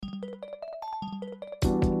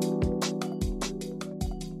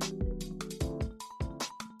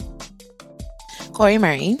Corey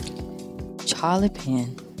Murray. Charlie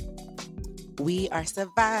Penn. We are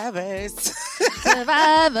survivors.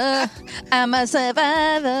 Survivor. I'm a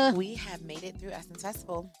survivor. We have made it through Essence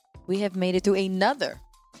Festival. We have made it through another.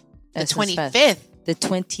 The Essence 25th. Fest. The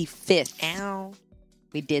 25th. Ow.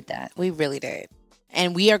 We did that. We really did.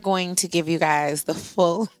 And we are going to give you guys the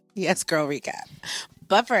full Yes Girl recap.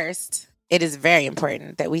 But first, it is very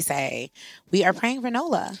important that we say we are praying for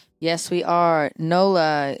NOLA. Yes, we are.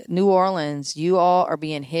 NOLA, New Orleans, you all are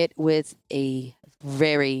being hit with a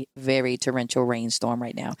very, very torrential rainstorm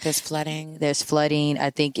right now. There's flooding. There's flooding.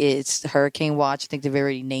 I think it's hurricane watch. I think they've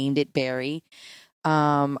already named it Barry.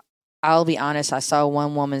 I'll be honest. I saw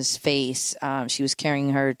one woman's face. She was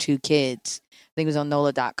carrying her 2 kids. I think it was on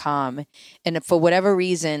NOLA.com. And for whatever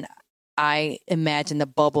reason, I imagined the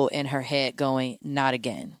bubble in her head going, not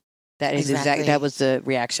again. That is exactly. That was the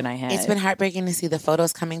reaction I had. It's been heartbreaking to see the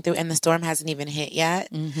photos coming through, and the storm hasn't even hit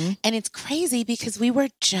yet. Mm-hmm. And it's crazy because we were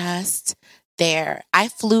just there. I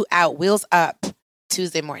flew out, wheels up,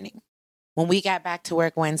 Tuesday morning. When we got back to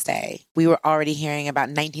work Wednesday, we were already hearing about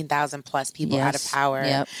 19,000 plus people out of power.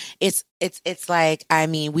 Yep. It's like, I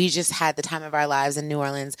mean, we just had the time of our lives in New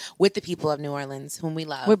Orleans with the people of New Orleans, whom we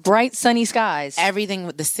love. With bright, sunny skies. Everything,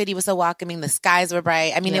 the city was so welcoming. The skies were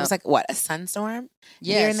bright. I mean, It was like, what, a sunstorm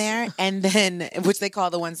here and there? And then, which they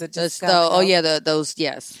call the ones that just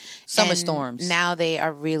summer storms. Now they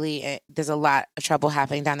are really, there's a lot of trouble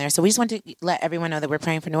happening down there. So we just want to let everyone know that we're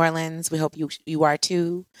praying for New Orleans. We hope you are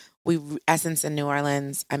too. Essence in New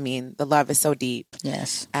Orleans, I mean, the love is so deep.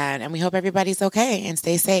 Yes. And we hope everybody's okay and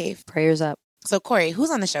stay safe. Prayers up. So, Corey,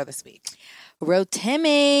 who's on the show this week?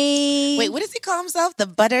 Rotimi. Wait, what does he call himself? The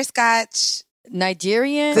butterscotch?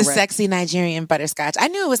 Nigerian? The sexy Nigerian butterscotch. I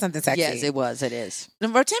knew it was something sexy. Yes, it was. It is.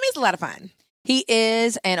 Rotimi's a lot of fun. He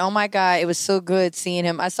is, and oh my God, it was so good seeing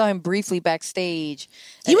him. I saw him briefly backstage.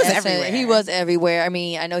 He was everywhere. He was everywhere. I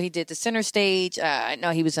mean, I know he did the center stage. I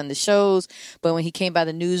know he was on the shows, but when he came by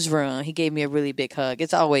the newsroom, he gave me a really big hug.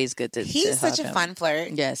 It's always good to He's such a fun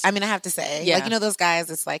flirt. Yes. I mean, I have to say. Yeah. Like, those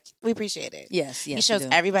guys, it's like, we appreciate it. Yes. He shows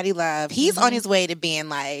everybody love. He's on his way to being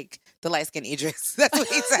like the light-skinned Idris. That's what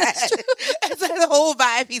he said. That's the whole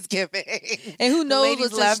vibe he's giving. And who knows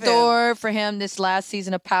what's in store for him this last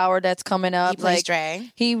season of Power that's coming up. He plays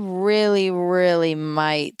Dre. He really, really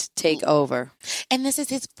might take over. And this is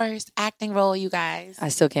his first acting role, you guys. I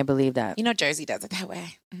still can't believe that. Jersey does it that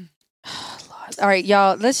way. All right,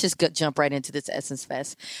 y'all, let's just jump right into this Essence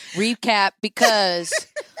Fest recap because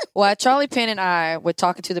while Charlie Penn and I were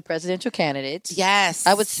talking to the presidential candidates, yes,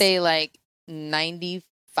 I would say like 95%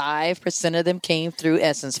 of them came through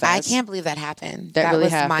Essence Fest. I can't believe that happened. That really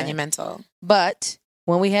was happened. Monumental. But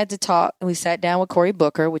when we had to talk, we sat down with Cory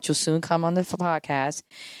Booker, which will soon come on the podcast.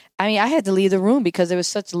 I mean, I had to leave the room because there was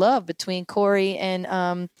such love between Cory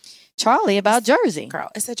and Charlie about Jersey. Girl,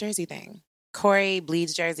 it's a Jersey thing. Cory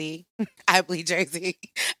bleeds Jersey. I bleed Jersey.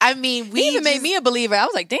 I mean, he even made me a believer. I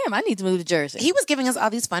was like, damn, I need to move to Jersey. He was giving us all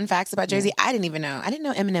these fun facts about Jersey. I didn't even know. I didn't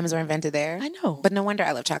know M&Ms were invented there. I know. But no wonder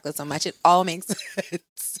I love chocolate so much. It all makes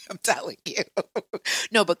sense. I'm telling you.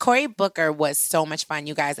 No, but Cory Booker was so much fun,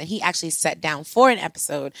 you guys. And he actually sat down for an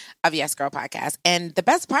episode of Yes Girl podcast. And the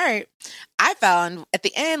best part, I found at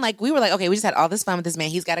the end, like, we were like, okay, we just had all this fun with this man.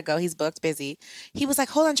 He's got to go. He's booked, busy. He was like,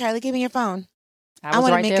 hold on, Charlie, give me your phone. I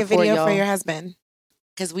want to make a video for your husband.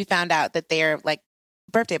 Because we found out that they're like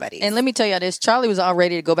birthday buddies. And let me tell you this, Charlie was all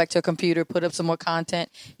ready to go back to a computer, put up some more content.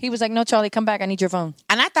 He was like, no, Charlie, come back. I need your phone.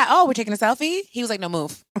 And I thought, oh, we're taking a selfie? He was like, no,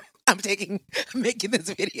 move. I'm making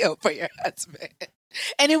this video for your husband.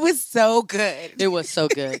 And it was so good. It was so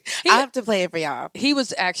good. I have to play it for y'all. He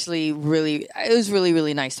was actually it was really,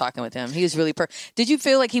 really nice talking with him. He was really Did you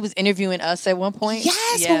feel like he was interviewing us at one point?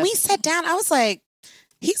 Yes. When we sat down, I was like,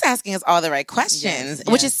 he's asking us all the right questions,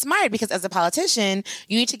 which is smart because as a politician,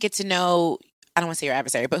 you need to get to know, I don't want to say your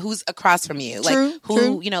adversary, but who's across from you. True,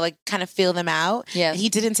 like, like kind of feel them out. Yeah. He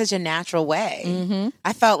did it in such a natural way. Mm-hmm.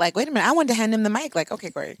 I felt like, wait a minute, I wanted to hand him the mic. Like,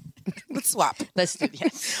 okay, Corey, let's swap. Let's do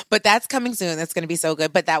it. But that's coming soon. That's going to be so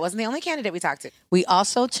good. But that wasn't the only candidate we talked to. We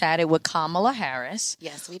also chatted with Kamala Harris.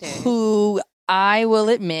 Yes, we did. Who I will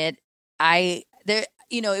admit,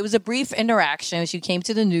 it was a brief interaction. She came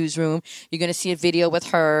to the newsroom. You're going to see a video with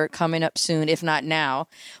her coming up soon, if not now.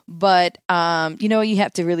 But, you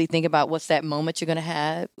have to really think about what's that moment you're going to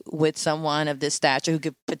have with someone of this stature who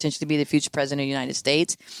could potentially be the future president of the United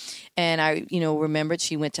States. And I, remembered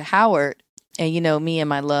she went to Howard. And, me and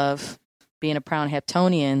my love being a proud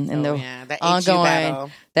Heptonian and the that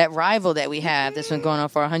ongoing that rival that we have that's been going on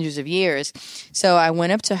for hundreds of years. So I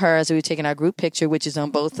went up to her as we were taking our group picture, which is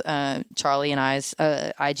on both Charlie and I's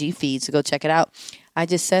IG feeds. So go check it out. I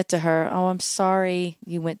just said to her, "Oh, I'm sorry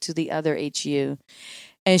you went to the other HU."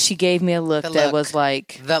 And she gave me a look that was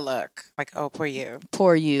like... The look. Like, oh, poor you.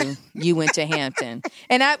 Poor you. You went to Hampton.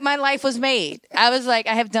 And my life was made. I was like,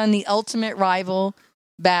 I have done the ultimate rival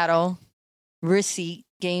battle receipt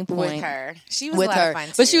game point. With her. She was a lot of fun,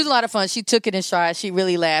 too. But she was a lot of fun. She took it in stride. She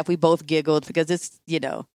really laughed. We both giggled because it's,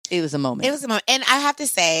 it was a moment. It was a moment. And I have to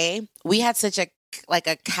say, we had such a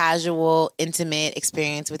casual, intimate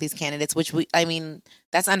experience with these candidates, which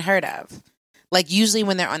that's unheard of. Like, usually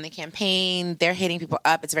when they're on the campaign, they're hitting people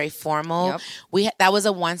up. It's very formal. Yep. That was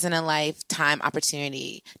a once-in-a-lifetime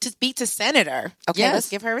opportunity to speak to Senator. Okay, Let's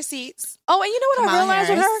give her receipts. Oh, and you know what I realized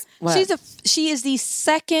with her? What? She is the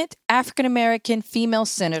second African-American female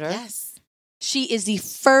senator. Yes. She is the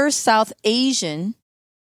first South Asian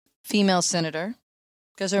female senator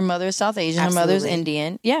because her mother is South Asian. Absolutely. Her mother is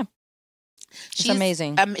Indian. Yeah. She's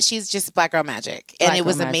amazing. She's just Black girl magic. And it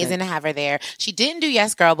was amazing to have her there. She didn't do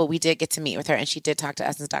Yes Girl, but we did get to meet with her, and she did talk to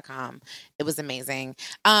Essence.com. It was amazing.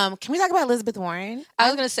 Can we talk about Elizabeth Warren? I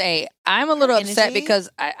was going to say, I'm a little upset because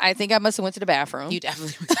I think I must have went to the bathroom. You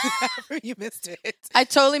definitely went to the bathroom. You missed it. I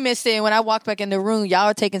totally missed it. And when I walked back in the room, y'all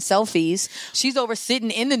are taking selfies. She's over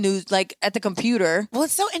sitting in the news, like at the computer. Well,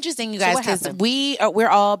 it's so interesting, you guys, because we're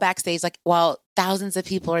all backstage, like, while thousands of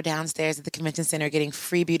people are downstairs at the convention center getting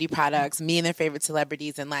free beauty products, me and their favorite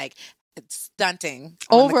celebrities, and like stunting.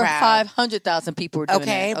 Over 500,000 people were doing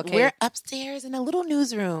that. Okay, we're upstairs in a little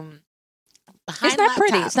newsroom. It's not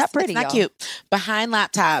pretty. It's not pretty. It's not cute. Behind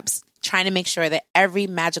laptops, trying to make sure that every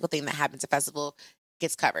magical thing that happens at festival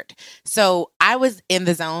gets covered. So I was in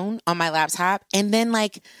the zone on my laptop, and then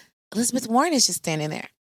like Elizabeth Warren is just standing there,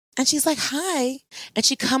 and she's like, "Hi," and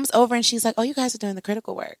she comes over and she's like, "Oh, you guys are doing the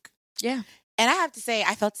critical work." Yeah. And I have to say,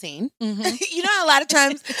 I felt seen. Mm-hmm. You know, a lot of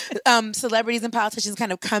times celebrities and politicians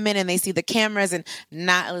kind of come in and they see the cameras, and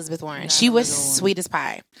not Elizabeth Warren. She was sweet as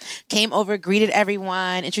pie. Came over, greeted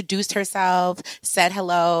everyone, introduced herself, said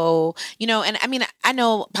hello. And I mean, I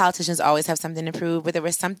know politicians always have something to prove, but there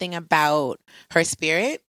was something about her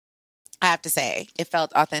spirit. I have to say, it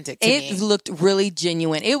felt authentic to me. It looked really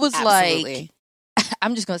genuine. It was Absolutely. like...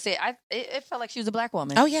 I'm just going to say it felt like she was a Black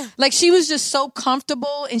woman. Oh, yeah. Like, she was just so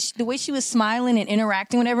comfortable, and the way she was smiling and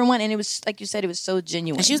interacting with everyone, and it was, like you said, it was so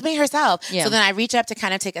genuine. And she was being herself. Yeah. So then I reach up to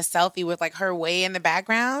kind of take a selfie with, like, her way in the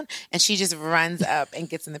background, and she just runs up and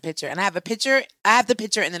gets in the picture. And I have the picture,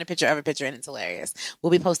 and then a picture of a picture, and it's hilarious.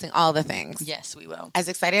 We'll be posting all the things. Yes, we will. As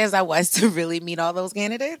excited as I was to really meet all those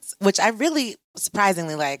candidates, which I really,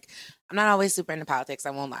 surprisingly, like, I'm not always super into politics,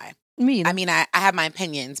 I won't lie. Me either. I mean, I have my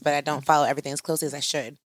opinions, but I don't follow everything as closely as I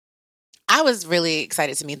should. I was really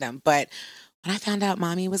excited to meet them, but when I found out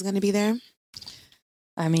Mommy was going to be there,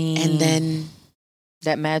 I mean, and then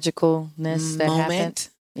that magicalness that happened,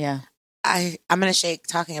 yeah, I'm gonna shake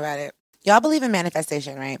talking about it. Y'all believe in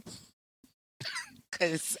manifestation, right?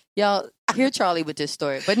 Because y'all hear Charlie with this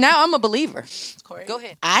story, but now I'm a believer. Corey, go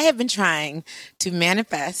ahead. I have been trying to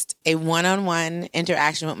manifest a one-on-one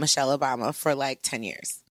interaction with Michelle Obama for like 10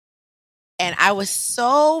 years. And I was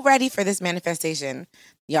so ready for this manifestation,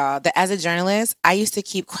 y'all, that as a journalist, I used to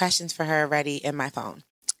keep questions for her ready in my phone,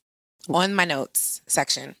 on my notes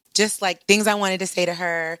section. Just like things I wanted to say to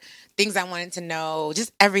her, things I wanted to know,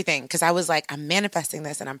 just everything. Because I was like, I'm manifesting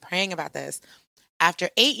this and I'm praying about this. After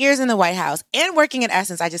 8 years in the White House and working at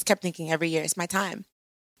Essence, I just kept thinking every year, it's my time.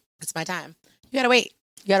 It's my time. You got to wait.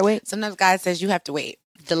 You got to wait. Sometimes God says you have to wait.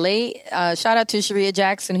 Delay. Shout out to Sharia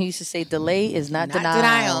Jackson, who used to say, delay is not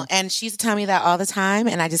denial. And she used to tell me that all the time.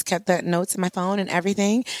 And I just kept the notes in my phone and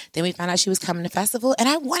everything. Then we found out she was coming to festival. And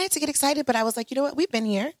I wanted to get excited, but I was like, you know what? We've been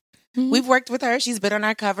here. Mm-hmm. We've worked with her. She's been on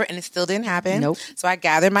our cover and it still didn't happen. Nope. So I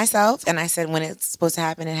gathered myself and I said, when it's supposed to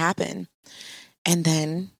happen, it happened. And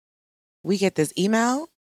then we get this email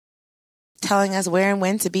telling us where and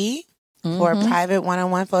when to be. For a private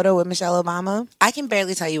one-on-one photo with Michelle Obama. I can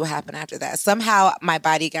barely tell you what happened after that. Somehow my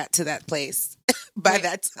body got to that place by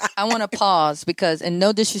that time. I want to pause because, and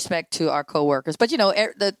no disrespect to our coworkers, but it's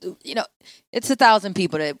 1,000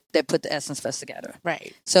 people that put the Essence Fest together.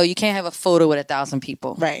 Right. So you can't have a photo with 1,000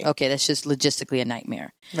 people. Right. Okay, that's just logistically a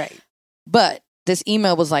nightmare. Right. But this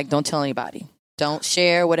email was like, don't tell anybody. Don't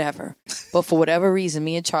share, whatever. But for whatever reason,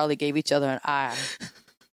 me and Charlie gave each other an eye.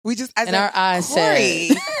 And our eyes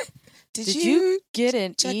said... Did you get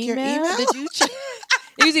an check email? Your email? Did you check?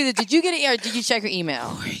 It was either did you get it or did you check your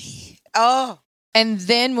email? Oh. And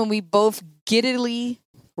then when we both giddily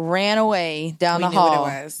ran away down the knew what it hall.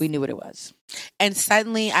 was. We knew what it was. And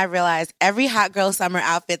suddenly I realized every hot girl summer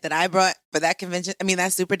outfit that I brought for that convention,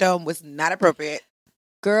 that Superdome, was not appropriate.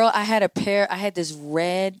 Girl, I had this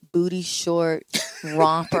red booty short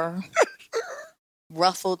romper,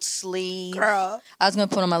 ruffled sleeve. Girl. I was going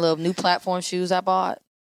to put on my little new platform shoes I bought.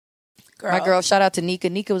 Girl. My girl, shout out to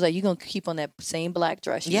Nika. Nika was like, you going to keep on that same black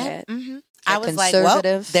dress you had? Mm-hmm. I was like, well,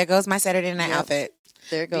 there goes my Saturday night outfit.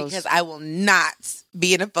 There it goes. Because I will not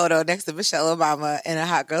be in a photo next to Michelle Obama in a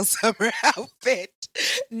hot girl summer outfit.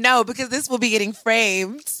 No, because this will be getting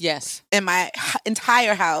framed. Yes. In my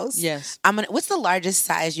entire house. Yes. What's the largest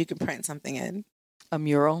size you can print something in? A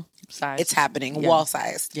mural size. It's happening. Wall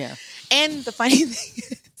size. Yeah. And the funny thing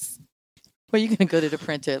is, where you going to go to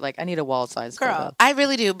print it? Like, I need a wall size. Girl, I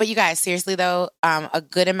really do. But you guys, seriously though, a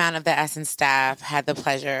good amount of the Essence staff had the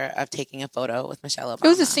pleasure of taking a photo with Michelle Obama.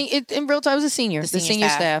 It was in real time, it was a senior. The senior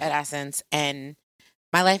staff at Essence. And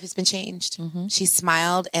my life has been changed. Mm-hmm. She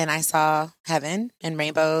smiled and I saw heaven and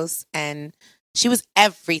rainbows, and she was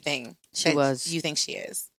everything she was. You think she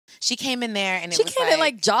is. She came in there and she kind of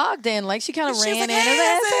like jogged in, like she kind of ran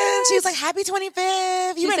in. She was like, "Happy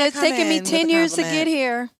 25th." She said, "It's taken me 10 years to get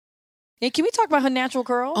here." Yeah, can we talk about her natural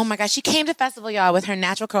curls? Oh my gosh, she came to festival, y'all, with her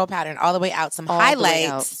natural curl pattern all the way out. Some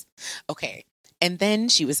highlights. Okay. And then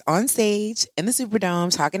she was on stage in the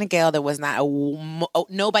Superdome talking to Gail. There was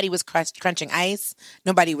nobody was crunching ice.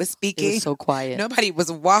 Nobody was speaking. It was so quiet. Nobody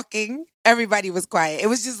was walking. Everybody was quiet. It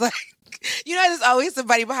was just like, there's always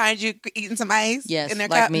somebody behind you eating some ice in their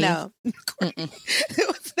like cup. Me. No. It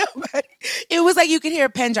was nobody. It was like you could hear a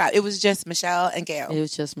pin drop. It was just Michelle and Gail. It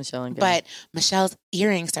was just Michelle and Gail. But Michelle's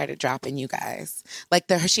earrings started dropping, you guys. Like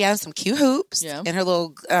she had some cute hoops in her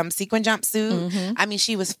little sequin jumpsuit. Mm-hmm.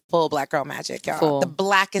 She was full black girl magic, y'all. Full. The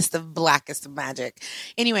blackest of magic.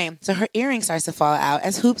 Anyway, so her earring starts to fall out,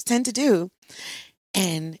 as hoops tend to do.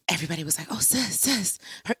 And everybody was like, "Oh, sis,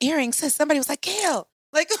 her earring, sis." Somebody was like, "Gail."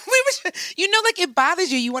 Like, like it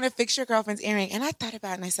bothers you. You want to fix your girlfriend's earring. And I thought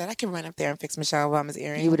about it and I said, I could run up there and fix Michelle Obama's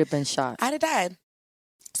earring. You would have been shot. I'd have died.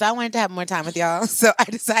 So I wanted to have more time with y'all. So I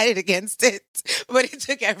decided against it. But it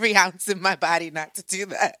took every ounce in my body not to do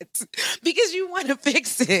that. Because you want to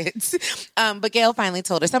fix it. But Gail finally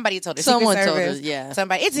told her. Somebody told her. Someone Secret told Service, her, yeah.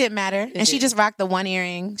 Somebody. It didn't matter. And she just rocked the one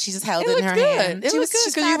earring. She just held it in her hand. It was good.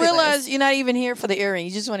 Because you realize you're not even here for the earring.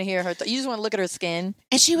 You just want to hear her. You just want to look at her skin.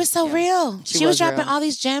 And she was so real. She was dropping all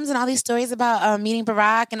these gems and all these stories about meeting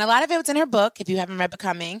Barack. And a lot of it was in her book, if you haven't read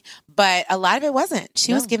Becoming. But a lot of it wasn't.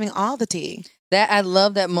 She was giving all the tea. I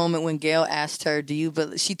love that moment when Gail asked her,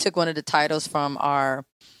 she took one of the titles from our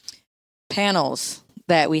panels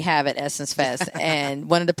that we have at Essence Fest. And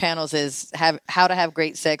one of the panels is how to have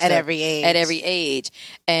great sex at every age.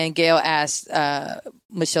 And Gail asked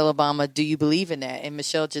Michelle Obama, "Do you believe in that?" And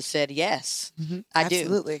Michelle just said, "Yes, I do."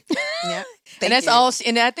 Absolutely. Yeah. And that's all.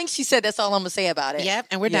 And I think she said that's all I'm going to say about it. Yep.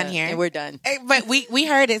 And we're done here. And we're done. Hey, but we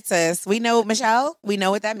heard it, sis. We know, Michelle, we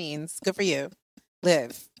know what that means. Good for you.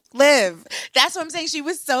 Live. That's what I'm saying. She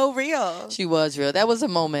was so real. She was real. That was a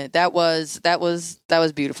moment. That was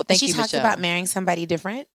beautiful. Thank you, Michelle. She talked about marrying somebody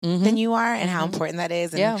different than you are and how important that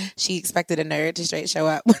is. And she expected a nerd to straight show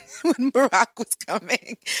up when Barack was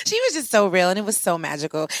coming. She was just so real and it was so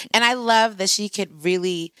magical. And I love that she could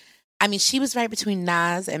really, she was right between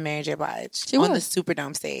Nas and Mary J. Blige on the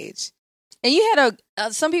Superdome stage. And you had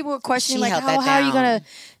some people were questioning like, how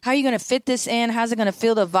are you gonna fit this in? How's it gonna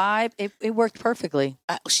feel the vibe? It worked perfectly.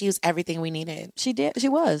 She was everything we needed. She did. She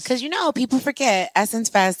was. Because people forget Essence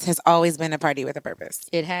Fest has always been a party with a purpose.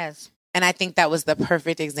 It has. And I think that was the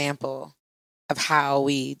perfect example of how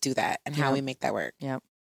we do that and how we make that work. Yeah.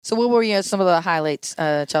 So what were some of the highlights,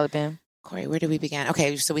 Charlie Penn? Corey, where did we begin?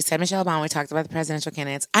 Okay, so we said Michelle Obama. We talked about the presidential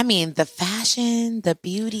candidates. The fashion, the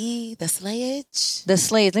beauty, the slayage. The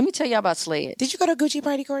slayage. Let me tell you about slayage. Did you go to a Gucci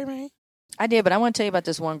party, Corey Marie? I did, but I want to tell you about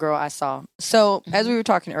this one girl I saw. So as we were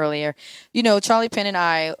talking earlier, Charlie Penn and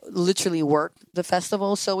I literally work the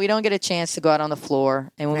festival, so we don't get a chance to go out on the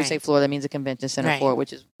floor. And when we say floor, that means a convention center floor,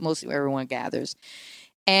 which is mostly where everyone gathers.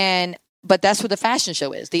 But that's what the fashion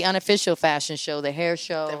show is, the unofficial fashion show, the hair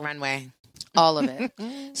show. The runway. All of it.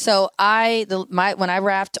 So when I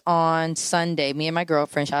wrapped on Sunday, me and my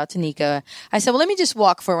girlfriend, shout out to Nika, I said, well, let me just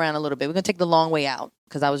walk for around a little bit. We're going to take the long way out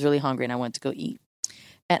because I was really hungry and I wanted to go eat.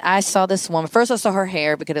 And I saw this woman. First, I saw her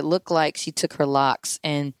hair because it looked like she took her locks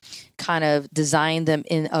and kind of designed them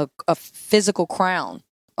in a physical crown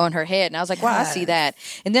on her head. And I was like, wow, I see that.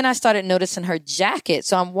 And then I started noticing her jacket.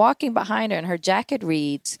 So I'm walking behind her and her jacket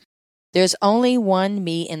reads, "There's only one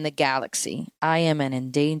me in the galaxy. I am an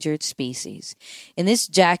endangered species." And this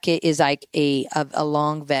jacket is like a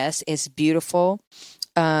long vest. It's beautiful.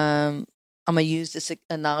 I'm gonna use this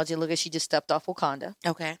analogy. Look, at she just stepped off Wakanda.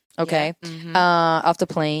 Okay. Okay, Yeah. Mm-hmm. Off the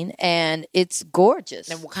plane, and it's gorgeous.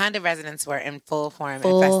 The Wakanda residents were in full form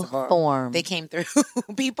Full at festival. form. They came through.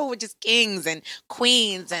 People were just kings and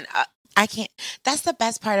queens, and I can't. That's the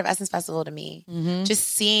best part of Essence Festival to me. Mm-hmm. Just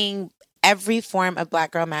seeing every form of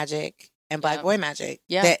Black girl magic and Black boy magic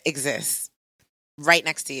that exists right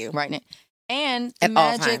next to you, right now. And the at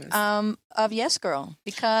all magic times. Of Yes Girl,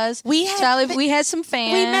 because we had some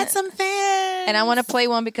fans. We met some fans. And I want to play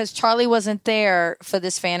one because Charlie wasn't there for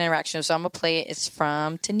this fan interaction. So I'm going to play it. It's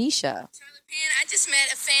from Tanisha. I just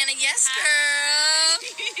met a fan of Yes Girl.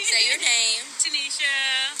 Say your name. Tanisha.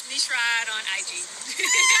 Tanisha Ride on IG.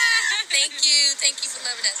 Thank you. Thank you for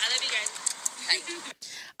loving us. I love you guys.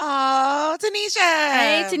 Oh, Tanisha.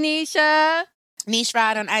 Hey, Tanisha. Niche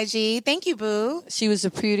Rod on IG. Thank you, boo. She was a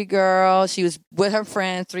pretty girl. She was with her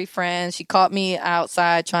friends, 3 friends. She caught me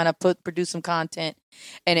outside trying to produce some content.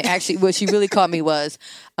 And it actually, what she really caught me was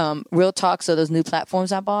Real Talk. So those new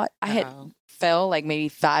platforms I bought, I had fell like maybe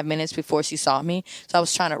 5 minutes before she saw me. So I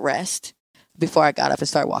was trying to rest before I got up and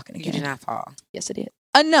started walking again. You did not fall. Yes, I did.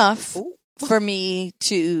 Enough. Ooh. For me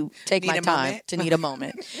to take my time to need a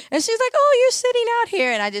moment. And she's like, oh, you're sitting out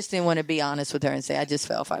here. And I just didn't want to be honest with her and say, I just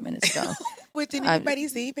fell 5 minutes ago. What did anybody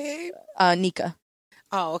see, babe? Nika.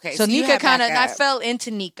 Oh, okay. So Nika I fell into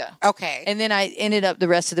Nika. Okay. And then I ended up the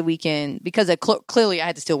rest of the weekend, because clearly I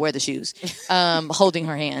had to still wear the shoes, holding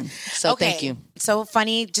her hand. So thank you. So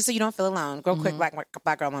funny, just so you don't feel alone, real quick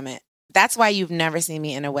black girl moment. That's why you've never seen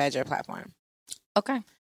me in a wedge or platform. Okay.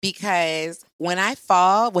 Because when I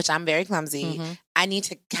fall, which I'm very clumsy, I need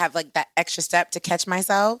to have like that extra step to catch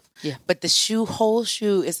myself. Yeah. But the whole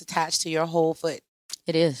shoe is attached to your whole foot.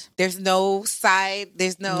 It is. There's no side.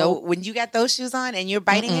 There's no, when you got those shoes on and you're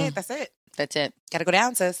biting it, that's it. That's it. Got to go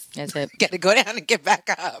down, sis. That's it. Got to go down and get back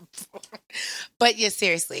up. But yeah,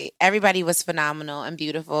 seriously, everybody was phenomenal and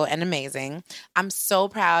beautiful and amazing. I'm so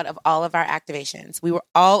proud of all of our activations. We were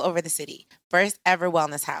all over the city. First ever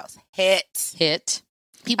wellness house. Hit.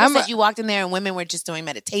 People said you walked in there and women were just doing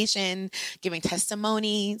meditation, giving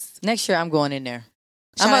testimonies. Next year, I'm going in there.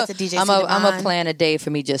 Shout out to DJ I'm a plan a day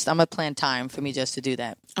for me. I'm a plan time for me just to do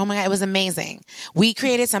that. Oh my God, it was amazing. We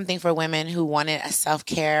created something for women who wanted a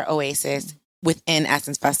self-care oasis within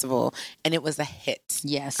Essence Festival, and it was a hit.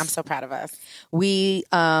 Yes, I'm so proud of us. We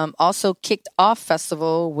also kicked off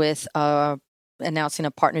festival with announcing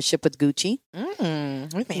a partnership with Gucci,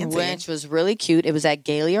 which was really cute. It was at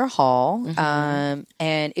Gallier Hall,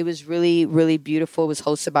 and it was really, really beautiful. It was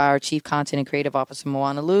hosted by our Chief Content and Creative Officer,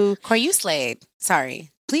 Moana Lou. Corey, you slayed. Sorry.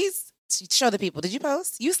 Please show the people. Did you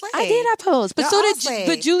post? You slayed. I post. But so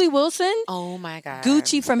did Julie Wilson. Oh, my God.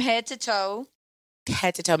 Gucci from head to toe.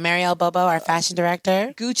 Head to toe. Marielle Bobo, our fashion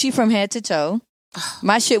director. Gucci from head to toe.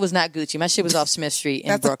 My shit was not Gucci. My shit was off Smith Street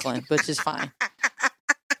in Brooklyn, which is fine.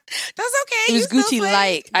 That's okay. It was Gucci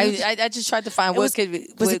like. I just tried to find was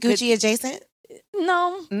it Gucci adjacent?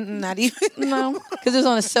 No, not even. No, because it was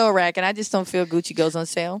on a sale rack, and I just don't feel Gucci goes on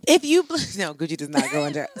sale. No, Gucci does not go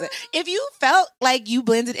on sale. If you felt like you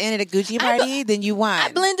blended in at a Gucci party, then you won.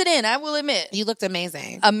 I blended in. I will admit, you looked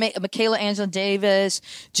amazing. Michaela Angela Davis,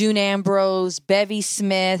 June Ambrose, Bevy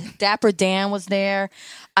Smith, Dapper Dan was there.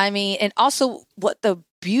 I mean, and also what the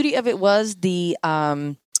beauty of it was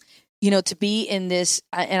to be in this,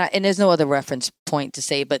 and there's no other reference point to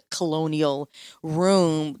say, but colonial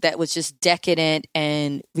room that was just decadent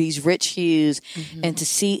and these rich hues, and to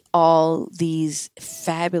see all these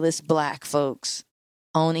fabulous Black folks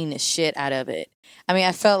owning the shit out of it. I mean,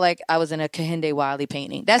 I felt like I was in a Kehinde Wiley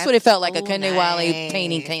painting. That's what it felt like. A Kehinde Wiley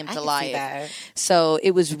painting came to life. So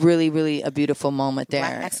it was really, really a beautiful moment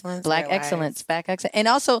there. Black excellence. And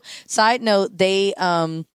also, side note, they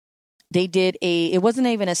did it wasn't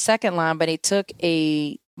even a second line, but they took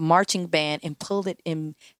a marching band and pulled it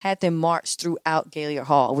and had them march throughout Gallier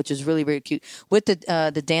Hall, which is really, really cute, with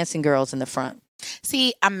the dancing girls in the front.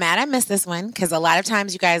 See, I'm mad I missed this one because a lot of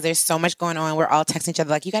times, you guys, there's so much going on. We're all texting each other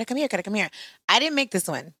like, you got to come here. I didn't make this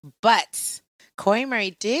one, but Corey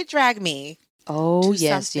Murray did drag me. Oh,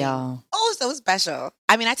 yes, y'all. Oh, so special.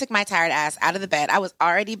 I mean, I took my tired ass out of the bed. I was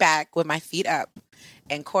already back with my feet up.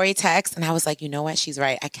 And Corey texted, and I was like, you know what? She's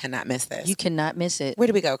right. I cannot miss this. You cannot miss it. Where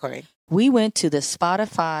did we go, Corey? We went to the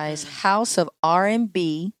Spotify's House of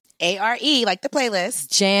R&B. A-R-E, like the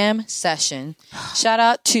playlist. Jam session. Shout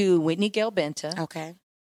out to Whitney Gail Benta. Okay.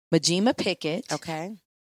 Majima Pickett. Okay.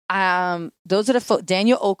 Those are the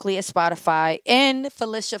Daniel Oakley at Spotify, and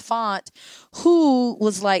Felicia Font, who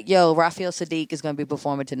was like, yo, Raphael Sadiq is going to be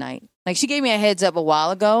performing tonight. Like, she gave me a heads up a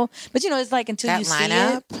while ago, but it's like until that you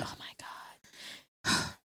lineup, see it. Oh my God.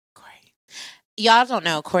 Great. y'all don't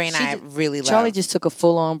know, Corey and She I did- really love. Charlie just took a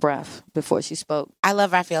full-on breath before she spoke. I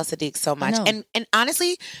love Raphael Sadiq so much. know. And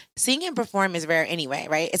honestly, seeing him perform is rare anyway,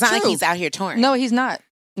 right? It's not like True. he's out here touring. No, he's not.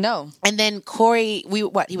 No. And then Corey,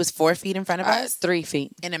 he was 4 feet in front of us 3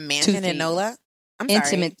 feet. in a mansion 2 in feet. NOLA. I'm sorry.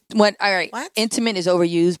 Intimate. What? All right. What? Intimate is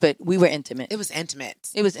overused, but we were intimate. It was intimate.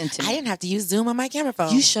 It was intimate. I didn't have to use Zoom on my camera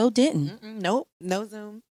phone. You sure didn't. Nope, no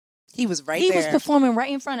Zoom. He was right He there. was performing right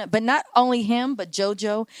in front of, but not only him, but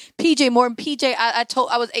JoJo, PJ Morton. PJ,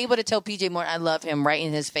 I was able to tell PJ Morton I love him right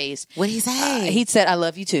in his face. What'd he say? He said, "I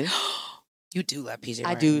love you too." You do love PJ I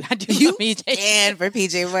Morton. do. I do You love PJ. stand for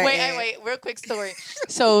PJ Morton. Wait. Real quick story.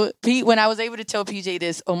 So Pete, when I was able to tell PJ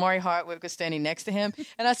this, Omari Hardwick was standing next to him,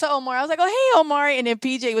 and I saw Omari. I was like, "Oh, hey, Omari," and then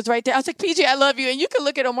PJ was right there. I was like, "PJ, I love you," and you could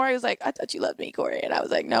look at Omari. He was like, "I thought you loved me, Corey," and I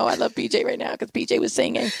was like, "No, I love PJ right now because PJ was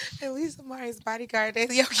singing." At least Amari's bodyguard. They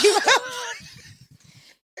yoke you up.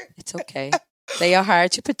 It's okay. They are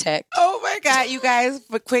hired to protect. Oh my God, you guys!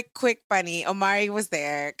 But quick, funny. Omari was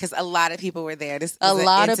there because a lot of people were there. This A was an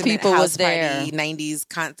lot of intimate people house was there. party, 90s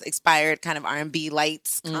expired kind of R&B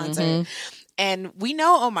lights concert. Mhm. And we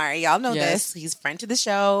know Omari. Y'all know Yes. this. He's friend to the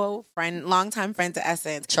show, longtime friend to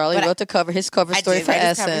Essence. Charlie But wrote his cover I story did for write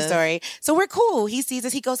his Essence. cover story. So we're cool. He sees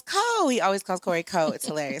us. He goes, Co. He always calls Corey Co. It's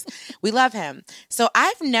hilarious. We love him. So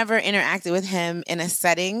I've never interacted with him in a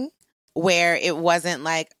setting where it wasn't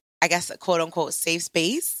like, I guess, a quote unquote safe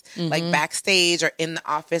space, like Mhm. backstage or in the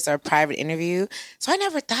office or a private interview. So I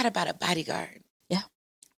never thought about a bodyguard. Yeah.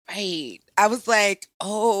 Right. I was like,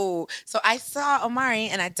 oh. So I saw Omari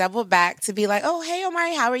and I doubled back to be like, oh, hey,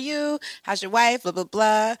 Omari, how are you? How's your wife? Blah, blah,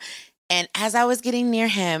 blah. And as I was getting near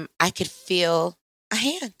him, I could feel a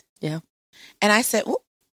hand. Yeah. And I said, "Ooh,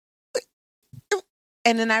 ooh."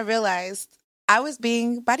 And then I realized I was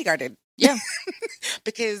being bodyguarded. Yeah.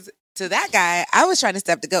 Because to that guy, I was trying to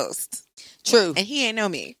step the ghost. True. And he ain't know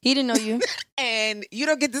me. He didn't know you. And you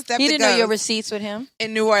don't get to step He the didn't know your ghost receipts with him.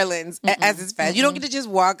 in New Orleans Mm-mm. as his fast. You don't Mm-mm. get to just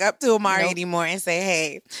walk up to Omari Nope. anymore and say,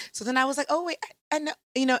 hey. So then I was like, oh, wait, I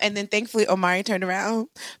know, and then thankfully Omari turned around.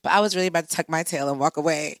 But I was really about to tuck my tail and walk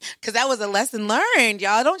away because that was a lesson learned,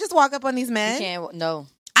 y'all. Don't just walk up on these You men. can't. No,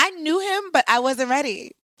 I knew him, but I wasn't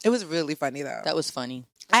ready. It was really funny, though. that was funny.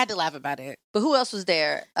 I had to laugh about it. But who else was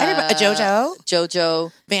there?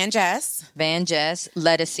 JoJo, Van Jess,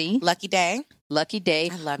 Lettucey, Lucky Day. Lucky Day,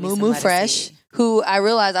 I love me Moo some Moo Lettucey. Fresh, who I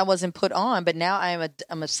realized I wasn't put on, but now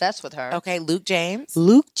I'm obsessed with her. Okay, Luke James.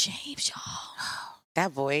 Luke James, y'all.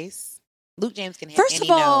 That voice. Luke James can hit First any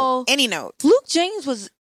of all, note. Any note. Luke James was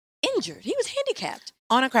injured. He was handicapped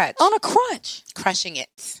On a crutch. on a crutch. Crushing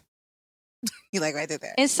it. You like right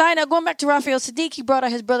there. And side note, going back to Raphael Sadiq, he brought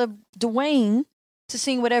out his brother Dwayne to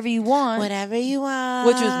sing Whatever You Want, Whatever you want.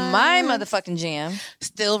 which was my motherfucking jam.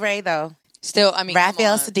 Still Ray, though. Still, I mean,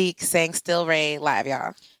 Raphael come on. Sadiq sang Still Ray live,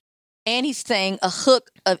 y'all. And he sang a hook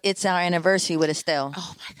of It's Our Anniversary with Estelle.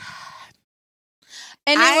 Oh, my God.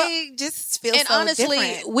 And then I just feel and so honestly,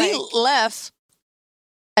 different. we Like, left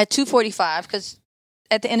at 2:45 because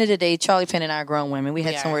at the end of the day, Charlie Penn and I are grown women. We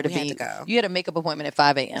had somewhere to we be. had to go. You had a makeup appointment at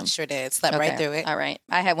 5 a.m. Sure did. Slept right through it. All right.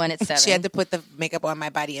 I had one at 7. She had to put the makeup on my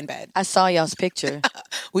body in bed. I saw y'all's picture.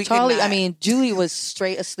 We could Charlie, not. I mean, Julie was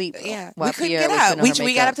straight asleep. Yeah, while we couldn't Pierre get was out. putting on her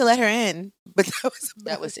We got makeup. up to let her in, but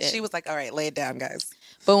That was it. She was like, "All right, lay it down, guys."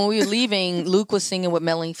 But when we were leaving, Luke was singing with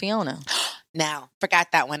Melanie Fiona. Now,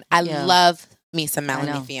 forgot that one. I Yeah. love me some I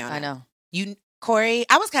Melanie know. Fiona. I know. You, Corey.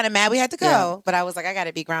 I was kind of mad we had to go, Yeah. but I was like, I got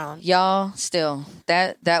to be grown. Y'all, still,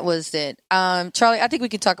 that was it. Charlie, I think we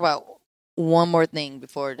could talk about one more thing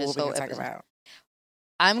before this What we whole gonna talk episode. about?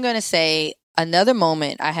 I'm going to say another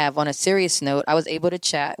moment I have on a serious note. I was able to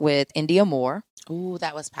chat with India Moore Ooh,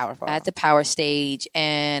 that was powerful. at the Power Stage,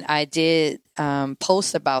 and I did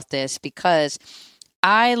post about this because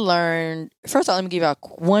I learned. First of all, let me give you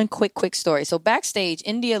one quick story. So backstage,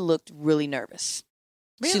 India looked really nervous.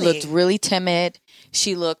 Really? She looked really timid.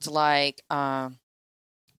 She looked like.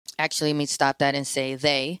 Actually, let me stop that and say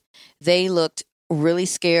they looked really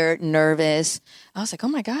scared, nervous. I was like, oh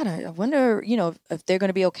my God, I wonder, if they're going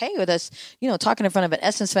to be okay with us, talking in front of an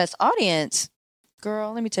Essence Fest audience.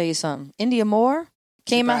 Girl, let me tell you something. India Moore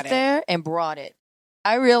came out brought it. there and brought it.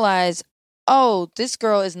 I realized, oh, this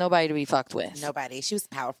girl is nobody to be fucked with. Nobody. She was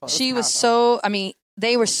powerful. It She was powerful. so, I mean,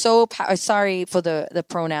 they were so, sorry for the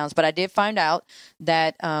pronouns, but I did find out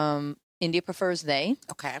that India prefers they.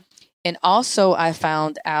 Okay. And also, I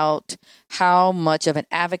found out how much of an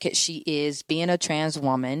advocate she is being a trans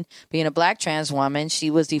woman, being a Black trans woman. She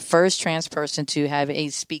was the first trans person to have a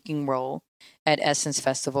speaking role at Essence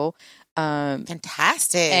Festival.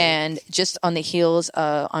 Fantastic. And just on the heels,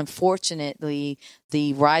 unfortunately,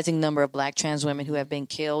 the rising number of Black trans women who have been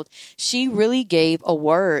killed, she really gave a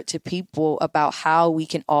word to people about how we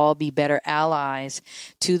can all be better allies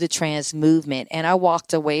to the trans movement. And I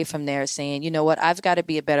walked away from there saying, you know what, I've got to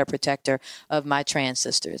be a better protector of my trans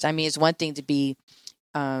sisters. I mean, it's one thing to be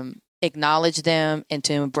acknowledge them and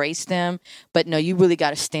to embrace them, but no, you really got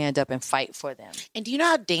to stand up and fight for them. And do you know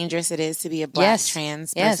how dangerous it is to be a Black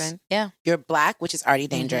trans person? Yeah. You're Black, which is already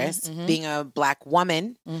dangerous. Being a Black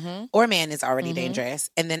woman or man is already dangerous.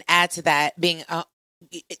 And then add to that being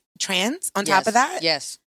trans on top of that.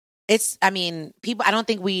 Yes. It's, I mean, people, I don't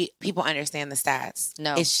think people understand the stats.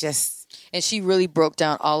 No. It's just. And she really broke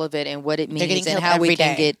down all of it and what it means and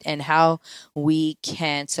how we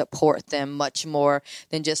can support them much more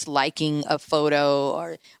than just liking a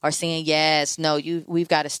photo or saying yes. No, we've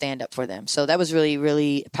got to stand up for them. So that was really,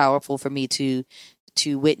 really powerful for me to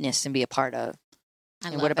witness and be a part of.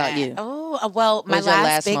 And what about you? Oh, well, my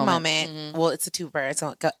last big moment. Well, it's a twofer.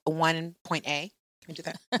 So 1.A. Can we do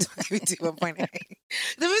that? Can we do 1.A?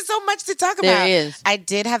 There was so much to talk about. There is. I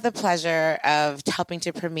did have the pleasure of helping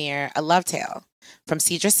to premiere A Love Tale from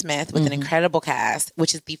Cedra Smith with an incredible cast,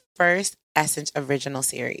 which is the first Essence original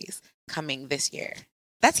series coming this year.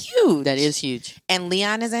 That's huge. That is huge. And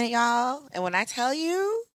Leon is in it, y'all. And when I tell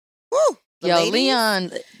you, woo, ladies,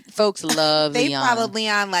 Leon, folks love they Leon. followed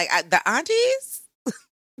Leon like the aunties.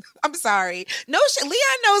 I'm sorry. No shit. Leon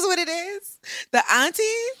knows what it is. The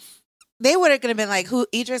aunties. They would have been like, who,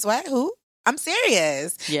 Idris, what, who? I'm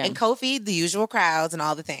serious. Yeah. And Kofi, the usual crowds and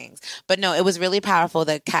all the things. But no, it was really powerful.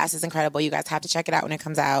 The cast is incredible. You guys have to check it out when it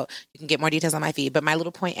comes out. You can get more details on my feed. But my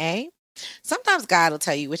little point A, sometimes God will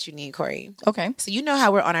tell you what you need, Corey. Okay. So you know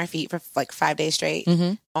how we're on our feet for like 5 days straight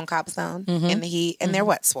on cobblestone in the heat. And they're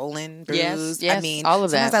what? Swollen, bruised? Yes, I mean, all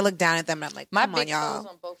of that. sometimes I look down at them and I'm like, My come on, big y'all.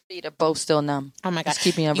 toes on both feet are both still numb. Oh my God. Just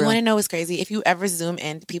keeping it You real. want to know what's crazy? If you ever zoom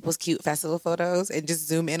in people's cute festival photos and just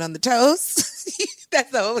zoom in on the toes,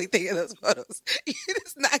 that's the only thing in those photos.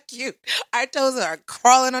 It's not cute. Our toes are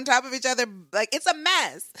crawling on top of each other. Like, it's a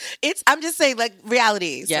mess. I'm just saying, like,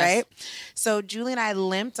 realities, right? So Julie and I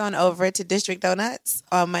limped on over to District Donuts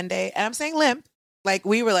on Monday. And I'm saying limp. Like,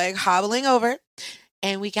 we were, like, hobbling over.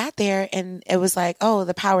 And we got there, and it was like, oh,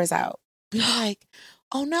 the power's out. We were like,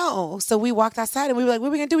 oh no. So we walked outside and we were like, what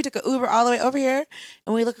are we going to do? We took an Uber all the way over here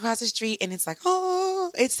and we look across the street and it's like,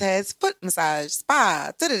 oh, it says foot massage,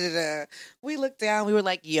 spa, da-da-da-da. We looked down. We were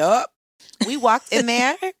like, yup. We walked in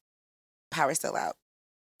there. Power's still out.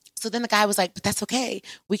 So then the guy was like, but that's okay.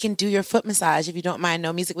 We can do your foot massage if you don't mind.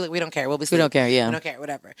 No music. We don't care. We'll be We don't care, yeah. We don't care,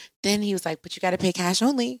 whatever. Then he was like, but you got to pay cash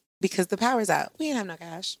only because the power's out. We didn't have no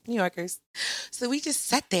cash. New Yorkers. So we just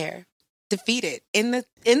sat there. Defeated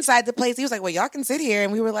inside the place. He was like, well, y'all can sit here.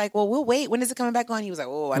 And we were like, well, we'll wait. When is it coming back on? He was like,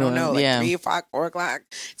 oh, I don't know. Like 3 o'clock, 4 o'clock.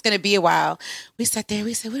 It's going to be a while. We sat there.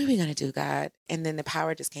 We said, what are we going to do, God? And then the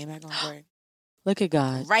power just came back on board. Look at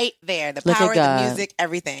God. Right there. The power, the music,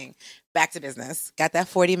 everything. Back to business. Got that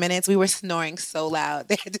 40 minutes. We were snoring so loud.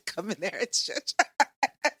 They had to come in there and shut your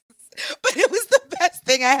ass. But it was the best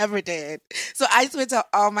thing I ever did. So I just went to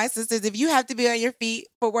all my sisters, if you have to be on your feet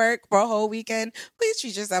for work for a whole weekend, please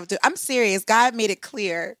treat yourself to. I'm serious. God made it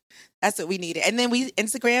clear. That's what we needed. And then we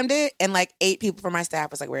Instagrammed it and like 8 people from my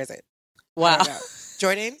staff was like, where is it? Wow.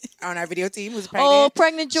 Jordan on our video team was pregnant. Oh,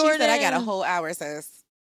 pregnant Jordan. She said, I got a whole hour, sis.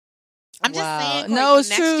 I'm just saying. Corey, no, it's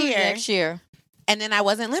next true. Year, next year. And then I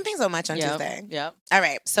wasn't limping so much on Tuesday. Yep. All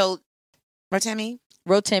right. So, Rotimi.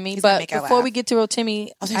 But before we get to Rotimi,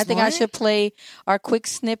 I think more? I should play our quick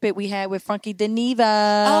snippet we had with Funky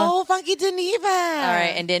Deneva. Oh, Funky Deneva. All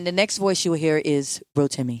right. And then the next voice you will hear is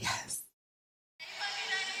Rotimi. Yes.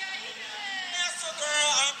 So, girl,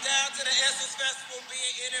 I'm down to the Essence Festival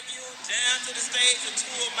being interviewed, down to the stage with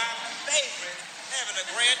 2 of my favorites, having a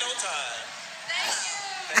grand old time.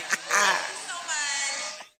 Thank you so much.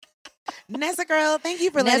 Nessa girl, thank you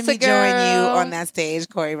for letting me join you on that stage,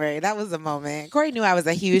 Corey Murray. That was a moment. Corey knew I was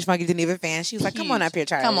a huge Funky Deneva fan. She was like, come on up here,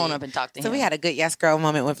 Charlie. Come on up and talk to him. So we had a good yes girl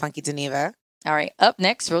moment with Funky Deneva. All right. Up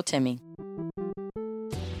next, Rotimi.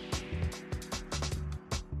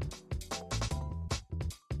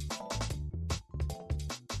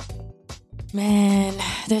 Man,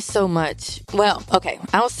 there's so much. Well, okay,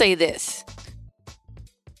 I'll say this.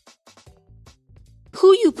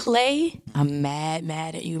 Who you play, I'm mad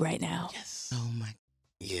at you right now. Yes. Oh, my.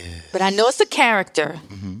 Yeah. But I know it's a character,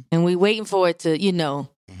 and we waiting for it to,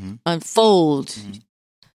 unfold.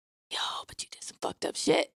 Yo, but you did some fucked up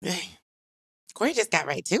shit. Corey just got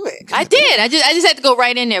right to it. I did. I just had to go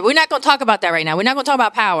right in there. We're not going to talk about that right now. We're not going to talk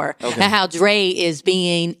about power and how Dre is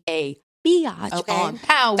being a biatch Okay. on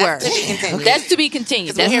Power. That's to be continued. That's to be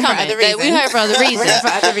continued. 'Cause we're That's here for coming. other reasons. We're here for other reasons. We're here for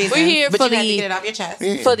other reasons. We're here but for you had to the get it off your chest.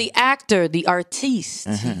 Yeah. for the actor, the artiste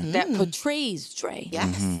Mhm. that portrays Dre.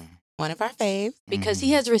 Yes. Mhm. One of our faves. Because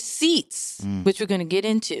he has receipts, which we're going to get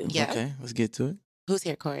into. Yeah. Okay, let's get to it. Who's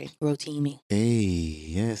here, Corey? Rotimi. Hey,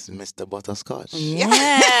 yes, Mr. Butterscotch.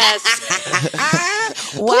 Yes.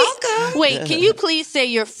 Welcome. Wait, can you please say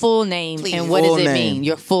your full name Please. and what Full does it name. mean?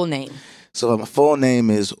 Your full name. So my full name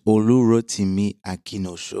is Rotimi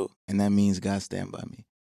Akinosho, and that means God stand by me.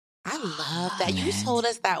 I love that. You told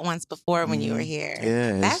us that once before when you were here.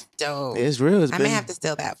 Yeah, That's dope. It's real. I may have to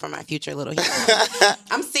steal that for my future little hero.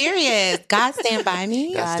 I'm serious. God stand by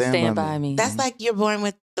me. God God stand stand by by me. That's like you're born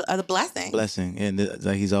with the blessing. blessing, and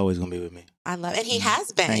like he's always gonna be with me. I love it. And he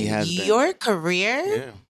has been. And he has been. Your career,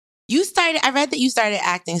 Yeah. I read that you started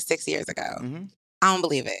acting 6 years ago. Mm-hmm. I don't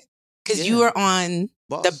believe it. Because Yeah. you were on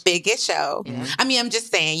Boss. the biggest show. Mhm. I mean, I'm just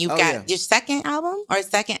saying, you've Oh, got yeah. your second album or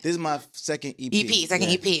second This is my second EP. second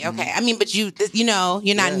Yeah. EP. Okay. Mhm. I mean, but you're not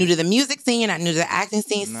Yeah. new to the music scene. You're not new to the acting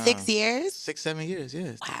scene. Nah. 6 years? 6-7 years.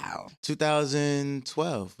 Yes. Wow.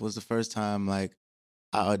 2012 was the first time like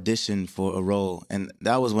I auditioned for a role, and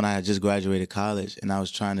that was when I had just graduated college, and I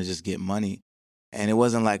was trying to just get money. And it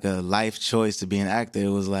wasn't like a life choice to be an actor. It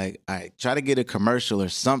was like, all right, try to get a commercial or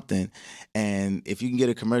something. And if you can get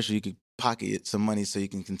a commercial, you could pocket some money so you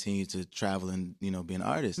can continue to travel and, be an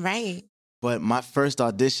artist. Right. But my first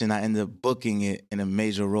audition, I ended up booking it in a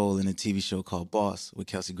major role in a TV show called Boss with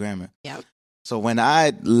Kelsey Grammer. Yep. So when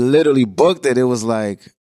I literally booked it, it was like,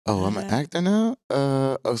 oh, I'm an actor now?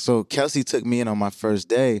 So Kelsey took me in on my first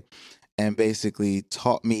day and basically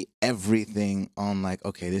taught me everything on like,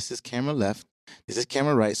 okay, this is camera left. This is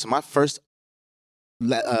camera right. So my first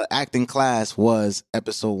acting class was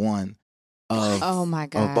episode 1 of, Oh my of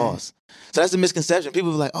God. Boss. So that's a misconception.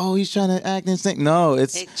 People were like, oh, he's trying to act and sing. No,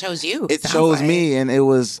 It chose you. it sounds chose like. me, and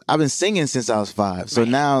I've been singing since I was 5. So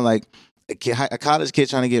Right. now, like a college kid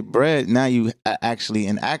trying to get bread, now you actually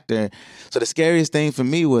an actor. So the scariest thing for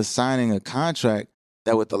me was signing a contract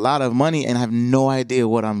that with a lot of money and I have no idea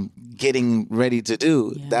what I'm getting ready to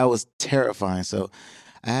do. Yeah. That was terrifying. So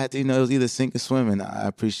I had to, it was either sink or swim, and I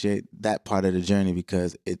appreciate that part of the journey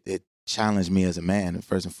because it challenged me as a man,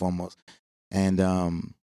 first and foremost. And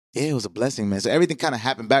yeah, it was a blessing, man. So everything kind of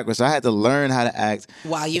happened backwards. So I had to learn how to act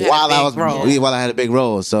While you had a big role. while I had a big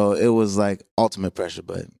role. So it was like ultimate pressure.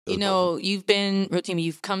 But it was Rotimi,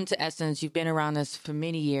 you've come to Essence. You've been around us for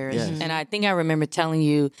many years. Yes. And I think I remember telling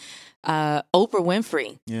you, Oprah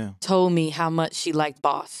Winfrey yeah, told me how much she liked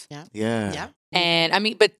Boss. yeah. Yeah. And I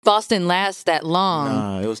mean, but Boss didn't last that long.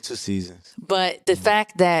 Nah, it was 2 seasons. But the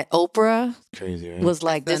fact that Oprah Crazy, right? was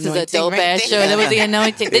like, That's this the is a dope anointing right ass show. there. That was the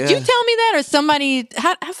anointing. Did you Yeah. tell me that or somebody?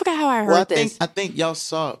 I forgot how I heard Well, this. I think y'all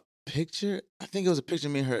saw a picture. I think it was a picture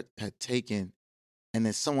me and her had taken, and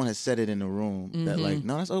then someone had said it in the room that like,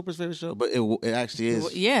 no, that's Oprah's favorite show, but it actually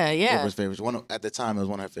is Yeah. Oprah's favorite show. At the time, it was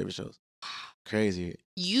one of her favorite shows. Crazy.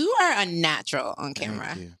 You are a natural on camera.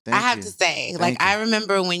 Thank you. I have you. to say, Thank you. I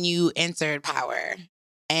remember when you entered Power,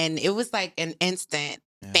 and it was like an instant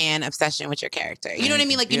Yeah. fan obsession with your character. You know what I Thank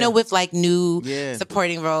mean? you. Like, Yeah. with like new Yeah.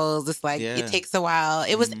 supporting roles, it's like Yeah. it takes a while.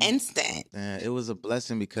 It was Mhm. instant. Yeah, it was a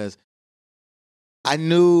blessing because I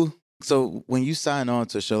knew. So when you sign on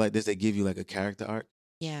to a show like this, they give you like a character arc,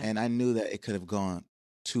 Yeah. and I knew that it could have gone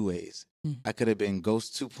 2 ways. Mhm. I could have been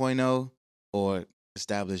Ghost 2.0 or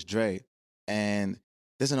established Dre, and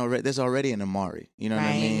there's already an Amari. You know what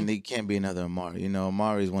I Right. mean? There can't be another Amari.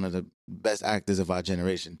 Amari is one of the best actors of our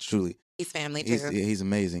generation. Truly, He's family too. he's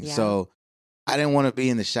amazing. Yeah. So I didn't want to be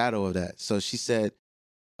in the shadow of that. So she said,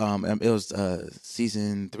 it was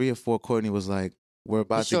season 3 or 4. Courtney was like, "We're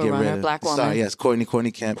about to get showrunner, rid of black woman. Sorry, yes,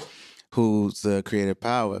 Courtney Kemp, who's the creative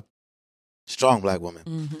power, strong black woman.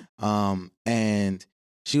 Mhm. And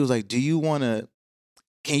she was like, can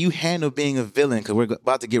you handle being a villain? Because we're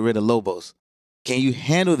about to get rid of Lobos. Can you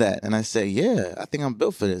handle that? And I said, yeah, I think I'm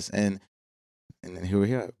built for this. And then here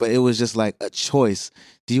we are. But it was just like a choice.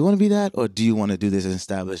 Do you want to be that, or do you want to do this and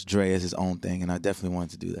establish Dre as his own thing? And I definitely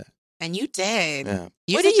wanted to do that. And you did. Yeah.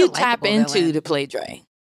 You're What did such a you tap likable into villain. to play Dre?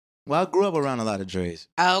 Well, I grew up around a lot of Dre's.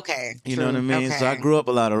 Oh, okay. You True. know what I mean? Okay. So I grew up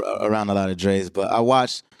around a lot of Dre's, but I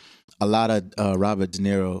watched a lot of Robert De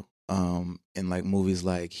Niro in like movies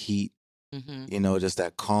like Heat. Mhm. Just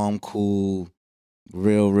that calm, cool,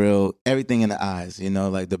 real, everything in the eyes.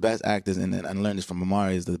 Like the best actors, and I learned this from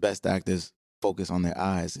Amari, is the best actors focus on their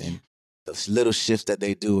eyes and those little shifts that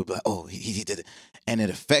they do. Like, oh, he did it, and it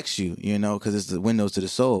affects you, because it's the windows to the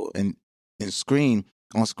soul. And on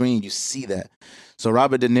screen, you see that. So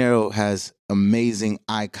Robert De Niro has amazing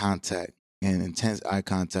eye contact and intense eye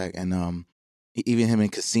contact, and even him in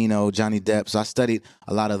Casino, Johnny Depp. So I studied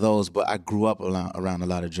a lot of those, but I grew up around a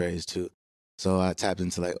lot of Dre's too. So I tapped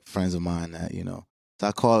into like friends of mine that, So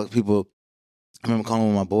I called people. I remember calling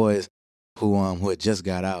one of my boys who had just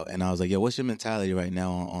got out, and I was like, "Yo, what's your mentality right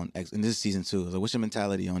now on X?" And this is season 2. I was like, "What's your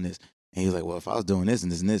mentality on this?" And he was like, "Well, if I was doing this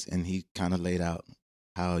and this and this," and he kind of laid out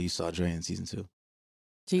how you saw Dre in season 2.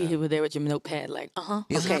 So you were there with your notepad, like,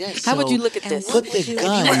 He's okay. like, How would so you look at this? Put the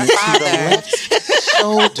gun to the left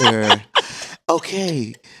shoulder.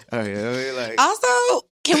 Okay. All right. Like, Also,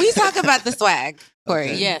 can we talk about the swag,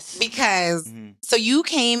 Corey? Okay. Yes. Because so you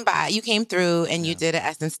came through and you did an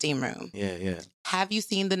Essence Steam Room. yeah. Have you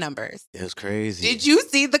seen the numbers? It was crazy. Did you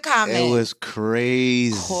see the comments? It was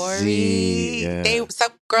crazy. Corey, Yeah. some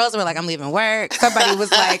girls were like, "I'm leaving work." Somebody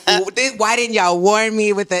was like, "Why didn't y'all warn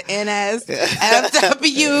me with the NS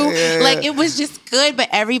FW?" Yeah. Like, it was just good, but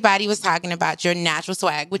everybody was talking about your natural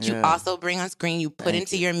swag, which you Yeah. also bring on screen. You put Thank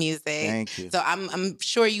into you. your music. Thank you. So I'm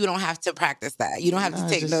sure you don't have to practice that. You don't have to No,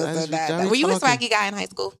 take I notes just of that. started Were you a talking. swaggy guy in high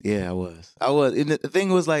school? Yeah, I was. And the thing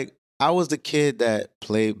was, like, I was the kid that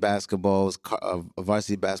played basketball, was a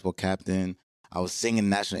varsity basketball captain. I was singing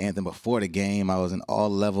national anthem before the game. I was in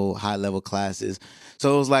all high-level classes.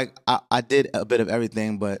 So it was like I did a bit of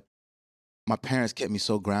everything, but my parents kept me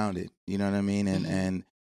so grounded. You know what I mean? And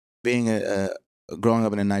being growing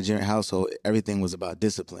up in a Nigerian household, everything was about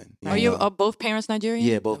discipline. Are both parents Nigerian?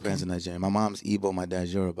 Yeah, both parents are Nigerian. My mom's Igbo, my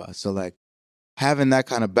dad's Yoruba. So, like, having that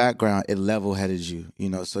kind of background, it level-headed you,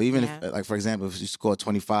 So even if, like, for example, if you score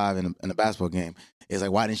 25 in a basketball game, it's like,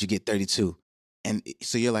 why didn't you get 32? And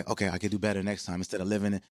so you're like, okay, I could do better next time. Instead of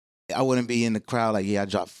living it, I wouldn't be in the crowd like, yeah, I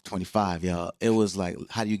dropped 25, y'all. It was like,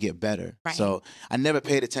 how do you get better? Right. So I never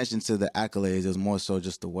paid attention to the accolades. It was more so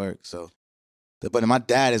just the work. So, but my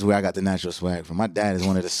dad is where I got the natural swag from. My dad is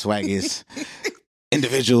one of the swaggiest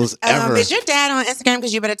individuals ever. Is your dad on Instagram?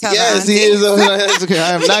 Because you better tell Yes, them. he is on Instagram.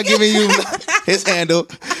 I am not giving you his handle.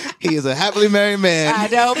 He is a happily married man. I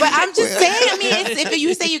know, but I'm just saying. I mean, if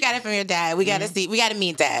you say you got it from your dad, we got to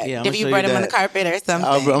meet Dad. Yeah, I'm if gonna you show brought you him on the Dad. carpet or something,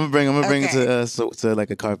 I'm gonna bring him Okay. to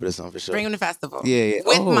like a carpet or something for sure. Bring him to festival. Yeah.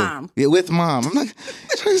 With mom. Yeah, with mom. I'm not.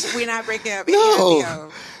 We're not breaking up. No.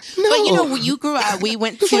 No. No. But you know, when you grew up, we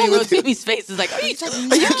went to Rotimi's face is like, are you killing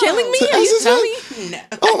me? Are you telling me? No.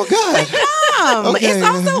 Oh my god. Mom, Okay. it's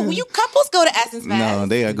also you couples go to Essence Fest. No,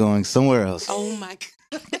 they are going somewhere else. Oh my god.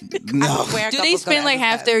 No. I swear Do they couples go to spend like Essence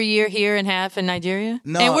half Fest. their year here and half in Nigeria?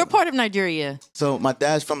 No. And we're part of Nigeria. So my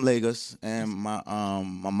dad's from Lagos, and my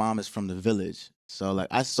mom is from the village. So, like,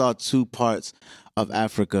 I saw two parts of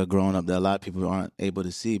Africa growing up that a lot of people aren't able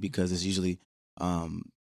to see because it's usually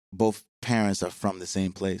both parents are from the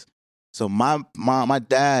same place. So my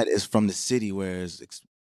dad is from the city where it's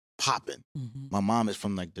popping. My mom is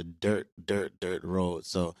from like the dirt road.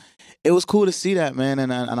 So it was cool to see that, man.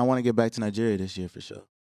 And I want to get back to Nigeria this year for sure.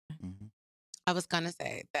 Mm-hmm. I was gonna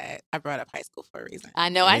say that I brought up high school for a reason. I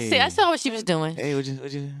know. Hey. I saw what she was doing. Hey, would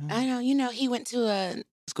you? I know. You know, he went to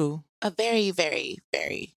It's cool. a very, very,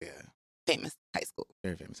 very Yeah. famous high school.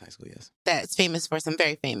 Very famous high school, yes. That's famous for some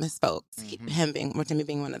very famous folks. Mhm. Rotimi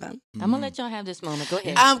being one of them. I'm gonna let y'all have this moment. Go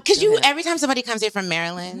ahead. Because Go ahead. every time somebody comes here from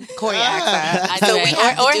Maryland, Corey asks I us. do So that. we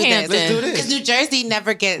have Or to do Hampton. Let's do this. this. Because New Jersey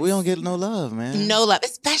never gets We don't get no love, man. no love,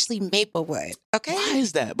 especially Maplewood. Okay, Why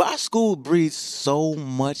is that? But our school breeds so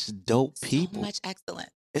much dope so people. much excellent,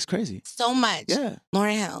 It's crazy. so much. Yeah.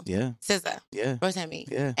 Lauren Hill, Yeah. SZA, Yeah. Rotimi,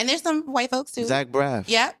 Yeah. and there's some white folks too. Zach Braff.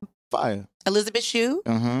 Yep, Fire. Elizabeth Shue.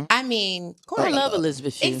 Uh-huh. I mean, I Corey. love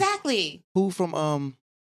Elizabeth Shue. Exactly. Who from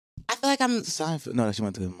I feel like I'm. Seinfeld? No, she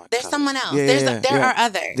went to my There's college. someone else. Yeah, There are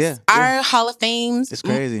others. Yeah, Our Hall of Fames. It's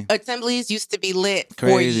crazy. Assemblies used to be lit for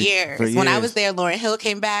Crazy. years. For When I years. was there, Lauren Hill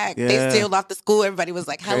came back. They Yeah. sealed off the school. Everybody was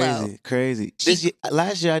like, hello. Crazy.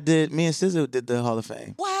 Last year me and SZA did the Hall of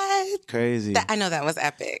Fame. What? Crazy. I know that was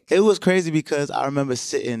epic. It was crazy because I remember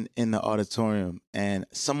sitting in the auditorium and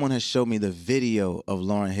someone had showed me the video of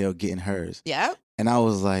Lauryn Hill getting hers. Yep. And I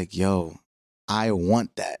was like, yo, I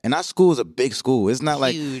want that. And our school is a big school. It's not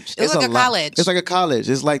like Huge. It's like a lot. college. It's like a college.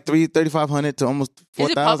 It's like 3,500 to almost 4,000.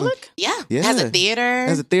 Is it public? Yeah. Yeah. Has a theater.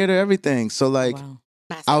 Has a theater, everything. So like Wow.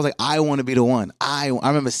 Massive. I was like, I want to be the one. I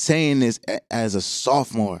remember saying this as a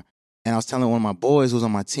sophomore, and I was telling one of my boys who was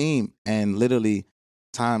on my team, and literally,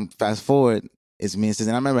 time fast forward, it's me and SZA.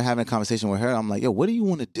 And I remember having a conversation with her. I'm like, yo, what do you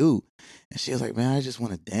want to do? And she was like, man, I just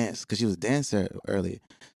want to dance, because she was a dancer earlier.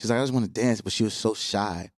 She was like, I just want to dance, but she was so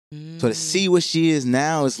shy. So to see what she is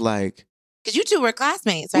now is like, Because you two were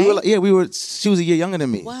classmates, right? we were like, she was a year younger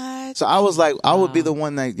than me. What? So I was like, I would be Wow. the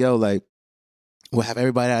one that, yo, like, we'll have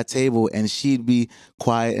everybody at a table and she'd be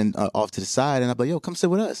quiet and off to the side. And I'd be like, yo, come sit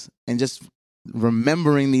with us. And just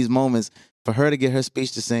remembering these moments for her to get her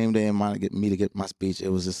speech the same day and mine to get me to get my speech, it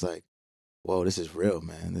was just like, whoa, this is real,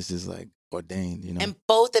 man. This is like ordained, you know. And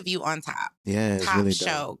both of you on top. Yeah, it's Top really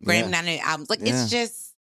show. dope. Grammy Yeah, nominated albums. Like Yeah. it's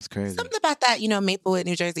just it's crazy. something about that, Maplewood,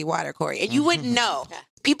 New Jersey water, Corey. And you wouldn't know.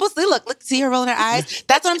 People see, look, see her rolling her eyes.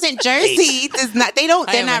 That's what I'm saying. Jersey does not, they're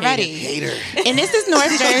not ready. Hater. And this is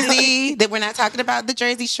North Jersey. That we're not talking about the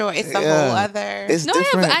Jersey Shore. It's a whole other. It's No,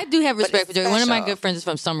 different. I do have respect for it's Jersey. One of my special. good friends is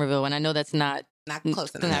from Somerville, and I know that's not not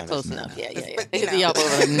close enough. not close that's enough. not. Yeah. But, you know. Y'all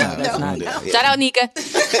both are like, no, that's not. Yeah. Shout out Nika.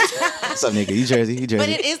 What's up, nigga? You Jersey? But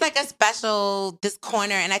it is like a special, this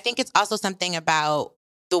corner. And I think it's also something about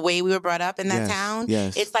the way we were brought up in that town.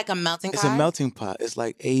 Yes. It's like a melting It's pot. a melting pot. It's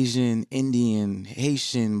like Asian, Indian,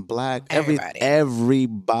 Haitian, Black, Everybody.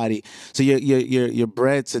 everybody. So you're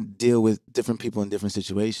bred to deal with different people in different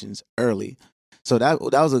situations early. So that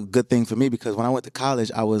was a good thing for me because when I went to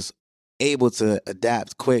college, I was able to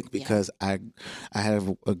adapt quick because I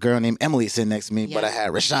had a girl named Emily sitting next to me, but I had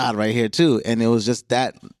Rashad right here too, and it was just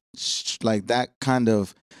that kind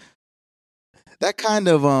of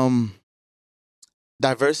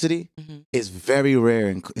diversity is very rare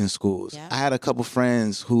in schools. Yeah. I had a couple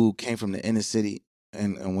friends who came from the inner city,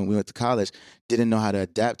 and when we went to college, didn't know how to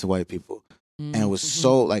adapt to white people. And it was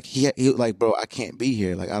so like he like, bro, I can't be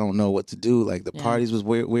here. Like I don't know what to do. Like the parties was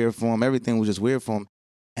weird for him. Everything was just weird for him.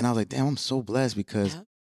 And I was like, damn, I'm so blessed because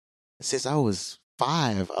since I was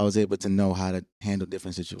 5, I was able to know how to handle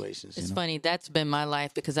different situations. It's funny. That's been my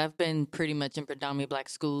life because I've been pretty much in predominantly Black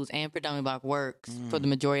schools and predominantly Black works for the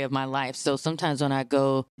majority of my life. So sometimes when I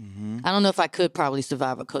go, I don't know if I could probably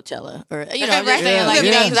survive a Coachella or, I'm just saying, like,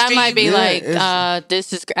 because I might be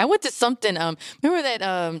this is, I went to something, remember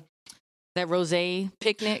that Rose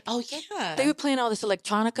picnic? Oh, yeah. They were playing all this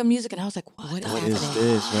electronica music, and I was like, what is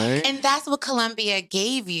this, right? And that's what Columbia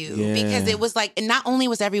gave you Yeah. because it was like, and not only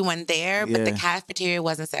was everyone there, but the cafeteria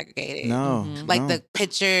wasn't segregated. No. Like the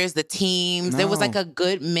pictures, the teams, there was like a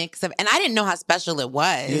good mix of, and I didn't know how special it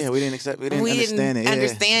was. Yeah, we didn't understand it. Yeah.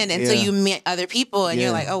 Understand until Yeah. you met other people and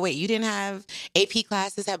you're Yeah. like, oh, wait, you didn't have AP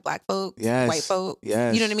classes, have Black folks, Yes. white folks.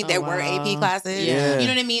 Yes. You know what I mean? There were AP classes. Yeah. You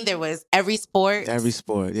know what I mean? There was every sport,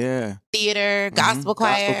 yeah. theater, gospel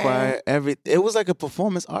choir. It was like a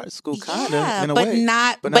performance art school, kind of, in a but way.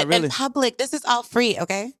 not, But but not really. in public. This is all free,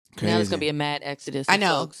 okay? Now there's going to be a mad exodus. I of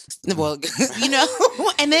know. folks. Well,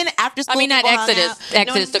 and then after school, I mean, not people hung exodus. out.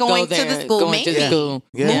 Exodus to going go there. to the school, going maybe. to the school.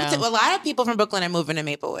 Yeah. A lot of people from Brooklyn are moving to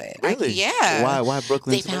Maplewood. Really? Yeah. Why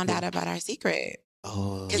Brooklyn? They found out about our secret.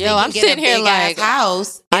 Oh. 'Cause Yo, they can I'm get sitting a here big-ass like,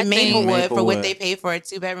 house I in think Maplewood for what Maplewood. they pay for a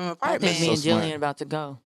 2-bedroom I apartment. think me and So smart. Jillian about to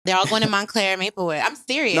go. They're all going to Montclair, Maplewood. I'm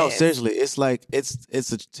serious. No, seriously, it's like it's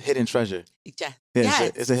a hidden treasure. Yeah. Yeah,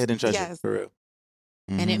 Yes. it's a hidden treasure Yes. for real.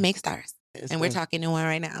 And it makes stars. It's And we're like, talking to one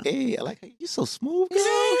right now. Hey, I like how you're so smooth, You know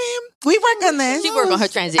girl. what I mean? We work on this. She work on her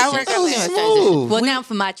transition. I work on She this. her Smooth. transition. Well, now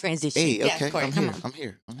for my transition. Hey, Yes, okay, Corey, I'm come here. on. I'm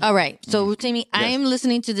here. All right. So, Rotimi, I am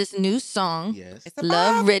listening to this new song, Yes. It's a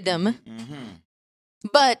Love bop. Rhythm. Mm-hmm.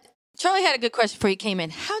 But Charlie had a good question before he came in.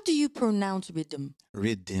 How do you pronounce rhythm?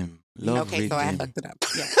 Riddim. Love Okay, so I Riddim. fucked it up.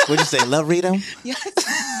 Yeah. What'd you say? Love Riddim? Yes.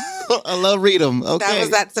 I love Riddim. Okay. That was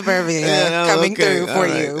that suburban Yeah, coming okay, through for all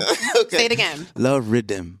right. you. Okay. Say it again. Love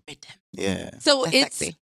Riddim. Yeah. So That's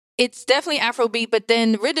sexy. it's definitely Afrobeat, but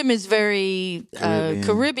then rhythm is very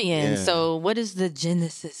Caribbean. Yeah. So what is the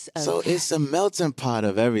genesis of So that? it's a melting pot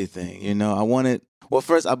of everything. You know,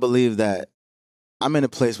 first, I believe that I'm in a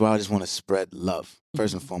place where I just want to spread love,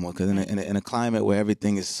 first and foremost, because in a climate where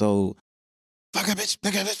everything is so, fuck a bitch,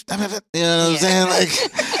 fuck a bitch, fuck a bitch, you know what I'm saying? Like,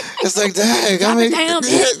 it's like, dang, Drop it down,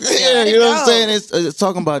 yeah, you know what I'm saying? It's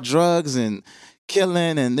talking about drugs and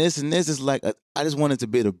killing and this. It's like, I just want it to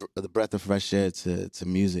be the breath of fresh air to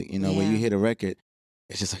music. You know, when you hear the record,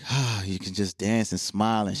 it's just like, you can just dance and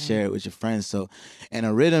smile and share it with your friends. So, and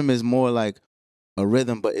a rhythm is more like a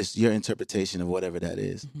rhythm, but it's your interpretation of whatever that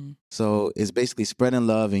is. Mhm. So it's basically spreading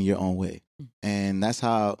love in your own way. And that's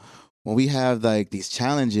how, when we have like these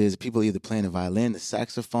challenges, people either playing the violin, the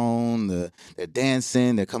saxophone, they're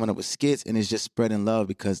dancing, they're coming up with skits, and it's just spreading love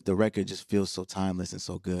because the record just feels so timeless and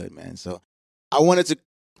so good, man. So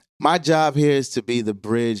my job here is to be the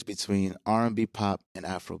bridge between R&B, pop, and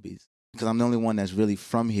Afrobeats, because I'm the only one that's really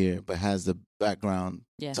from here but has the background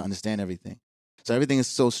to understand everything. So everything is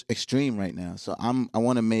so extreme right now. So I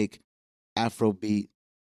want to make Afrobeat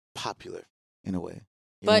popular in a way.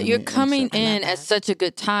 You know But what you're I mean? coming And in at such a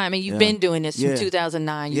good time, and you've been doing this Yeah. from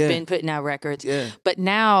 2009. You've Yeah. been putting out records. Yeah. But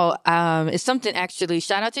now it's something actually.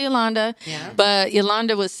 Shout out to Yolanda. Yeah. But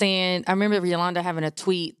Yolanda was saying, I remember Yolanda having a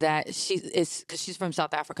tweet that because she's from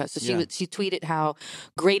South Africa, so she tweeted how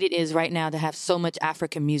great it is right now to have so much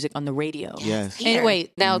African music on the radio. Yes. Here.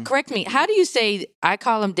 Anyway, now correct me. How do you say? I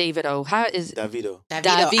call him Davido. How is Davido.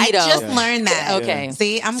 Davido. I just learned that. Okay.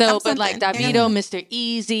 See, I'm but like something. Davido, Mr.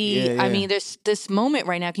 Easy. Yeah. I mean, there's this moment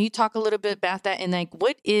right now. Can you talk a little bit about that? And like,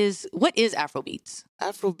 what is Afrobeats?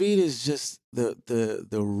 Afrobeat is just the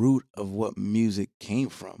root of what music came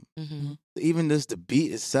from. Mm-hmm. Even just the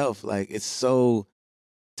beat itself, like it's so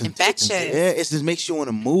infectious. Yeah, it just makes you want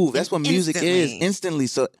to move. That's what music is instantly.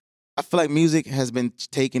 So I feel like music has been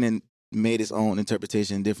taken and made its own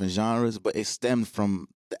interpretation in different genres, but it stemmed from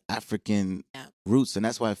the African roots, and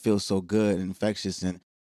that's why it feels so good and infectious. And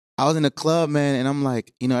I was in a club, man, and I'm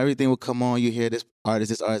like, everything will come on. You hear this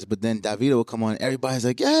artist, but then Davido will come on, and everybody's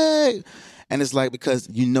like, yay! And it's like, because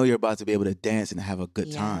you're about to be able to dance and have a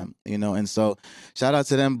good time, And so, shout out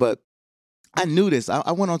to them. But I knew this.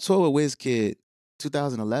 I went on tour with Wizkid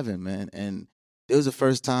 2011, man, and it was the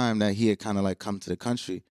first time that he had kind of like come to the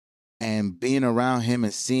country, and being around him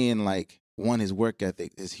and seeing like his work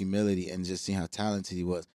ethic, his humility, and just seeing how talented he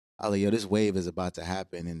was. I was like, yo, this wave is about to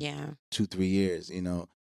happen in 2-3 years,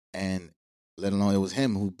 and let alone it was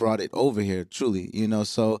him who brought it over here, truly,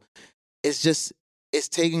 So it's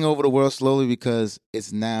taking over the world slowly because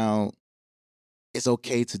it's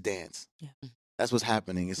okay to dance. Yeah. That's what's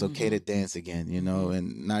happening. It's okay to dance again,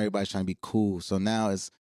 and now everybody's trying to be cool. So now it's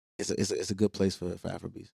a good place for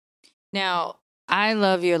Afrobeats. Now, I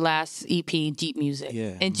love your last EP, Deep Music.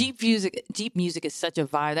 Yeah. And Deep music is such a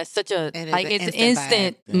vibe. That's such a it's an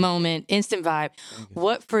instant instant moment, instant vibe.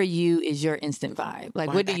 What for you is your instant vibe?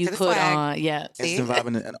 Like, what do you put on? Yeah, instant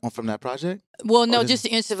vibe from that project. Well, no, just the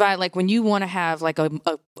instant vibe. Like when you want to have like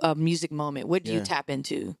a music moment, what do you tap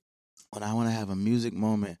into? When I want to have a music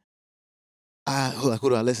moment, who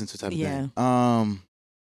do I listen to? Type of thing.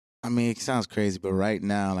 I mean, it sounds crazy, but right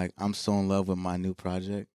now, like I'm so in love with my new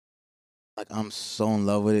project. Like, I'm so in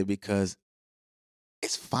love with it because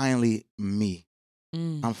it's finally me.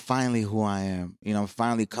 I'm finally who I am. I'm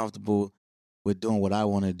finally comfortable with doing what I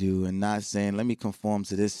want to do and not saying, let me conform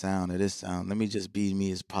to this sound or this sound. Let me just be me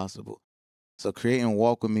as possible. So creating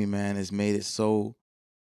Walk With Me, man, has made it so,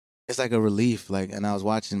 it's like a relief. Like, and I was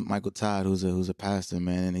watching Michael Todd, who's a pastor,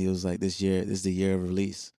 man, and he was like, this is the year of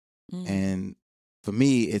release. And for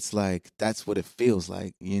me, it's like, that's what it feels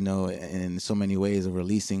like, and in so many ways of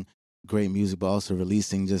releasing great music, but also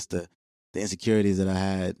releasing just the insecurities that I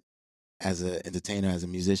had as an entertainer, as a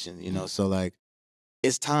musician, So like,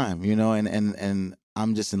 it's time, and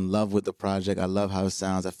I'm just in love with the project. I love how it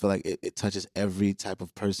sounds. I feel like it touches every type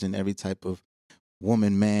of person, every type of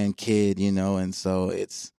woman, man, kid, and so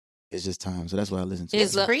it's just time. So that's what I listen to.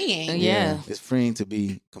 It's freeing. Yeah. It's freeing to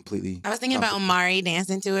be completely. I was thinking about Omari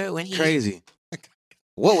dancing to it when he crazy.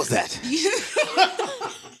 What was that?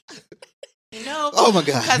 Oh my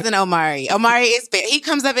God, cousin Omari. Omari is he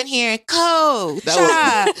comes up in here and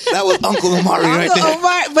that was Uncle Omari right there.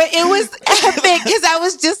 Omari, but it was epic because I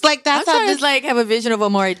was just like, that's I'm trying to like have a vision of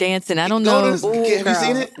Omari dancing. I don't know. Have you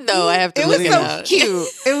seen it? No, I have to. It look was it so up. cute.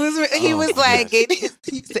 It was. He was like,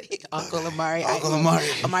 he said, Uncle Omari. Uncle Omari.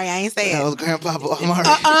 Omari, I ain't saying. That was Grandpapa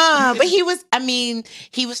Omari. But he was. I mean,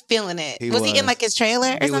 he was feeling it. Was he in like his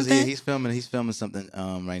trailer or something? He's filming something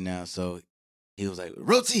right now. So he was like,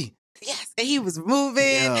 Roti. Yes, and he was moving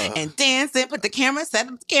and dancing. Put the camera, set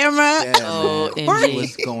up the camera. Yeah, he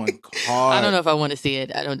was going hard. I don't know if I want to see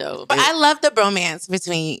it. I don't know. But I love the bromance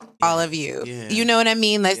between all of you. Yeah. You know what I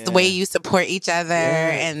mean? Like the way you support each other.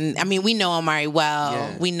 And I mean, we know Omari well.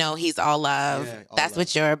 Yeah. We know he's all love. Yeah, That's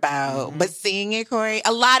what you're about. Mm-hmm. But seeing it, Corey,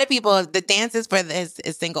 a lot of people, the dances for this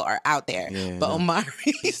is single are out there. Yeah, but Omari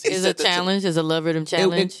is a challenge, is a love rhythm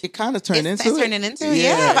challenge. It kind of turned into it. It's turning into it.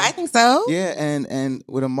 Yeah, I think so. Yeah, and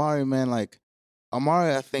with Omari, man, like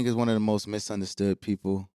Omari, I think is one of the most misunderstood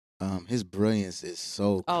people. His brilliance is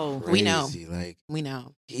so crazy. We know. Like we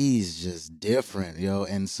know. He's just different, yo.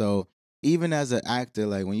 And so even as an actor,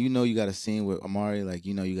 like when you got a scene with Omari, like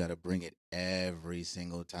you got to bring it every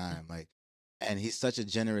single time. Like, and he's such a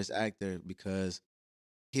generous actor because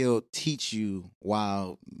he'll teach you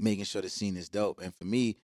while making sure the scene is dope. And for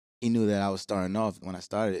me, he knew that I was starting off when I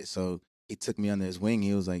started it, so he took me under his wing.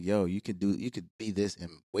 He was like, yo, you could be this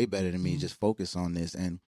and way better than me. Just focus on this.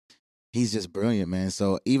 And he's just brilliant, man.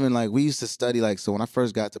 So even like we used to study, like, so when I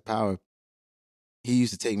first got to Power, he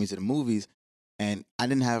used to take me to the movies and I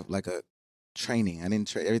didn't have like a training. I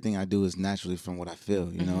didn't everything I do is naturally from what I feel,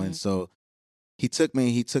 you know? And so he took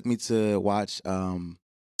me to watch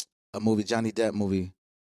a movie, Johnny Depp movie,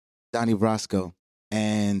 Donnie Brasco,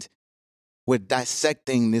 and we're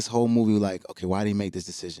dissecting this whole movie. Like, okay, why did he make this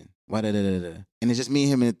decision? Why da da da da? And it's just me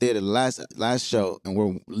and him in the theater last show, and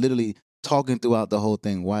we're literally talking throughout the whole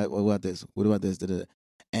thing. Why? What about this? What about this? Da, da, da.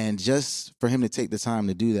 And just for him to take the time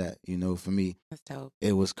to do that, you know, for me, That's dope.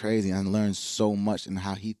 it was crazy. I learned so much in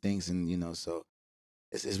how he thinks, and you know, so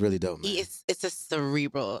it's really dope, man. It's a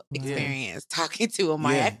cerebral experience talking to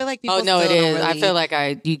Omari. Yeah. I feel like people. Oh no, still it don't is. Really, I feel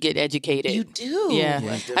like you get educated. you do. Yeah.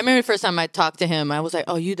 Yeah, it's I remember the first time I talked to him, I was like,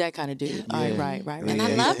 "Oh, you that kind of dude." Yeah. Right. And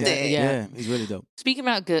I loved it. Yeah, he's really dope. Speaking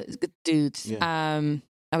about good dudes, Yeah.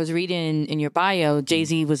 I was reading in your bio,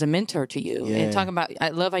 Jay-Z was a mentor to you, Yeah. and talking about. I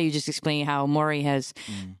love how you just explained how Maury has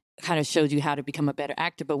kind of showed you how to become a better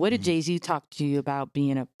actor. But what did Jay-Z talk to you about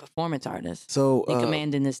being a performance artist So and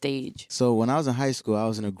commanding the stage? So when I was in high school, I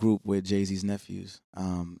was in a group with Jay-Z's nephews,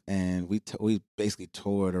 and we basically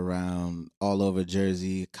toured around all over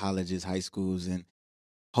Jersey, colleges, high schools, and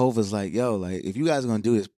Hov was like, "Yo, like if you guys are gonna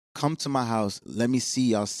do this, come to my house. Let me see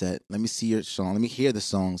y'all set. Let me see your song. Let me hear the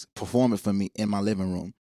songs. Perform it for me in my living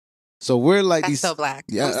room." So we're like That's these so black.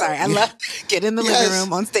 Yeah, I'm sorry. I yeah. love get in the Yes. living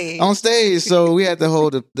room on stage. on stage. So we had to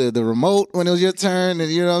hold the remote when it was your turn,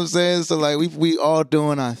 and you know what I'm saying. So like we all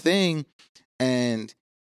doing our thing, and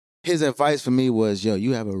his advice for me was, "Yo,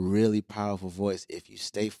 you have a really powerful voice. If you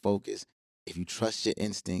stay focused, if you trust your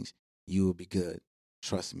instincts, you will be good.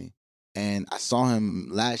 Trust me." And I saw him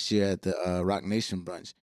last year at the Rock Nation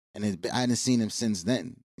brunch, and I hadn't seen him since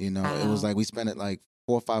then. You know, it was Wow. like we spent it like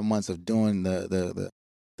 4 or 5 months of doing the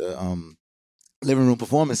living room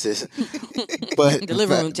performances. But The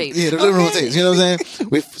living room tapes. Yeah, the living room tapes. You know what I'm saying?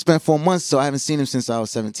 We've spent 4 months, so I haven't seen him since I was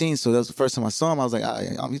 17. So that was the first time I saw him. I was like,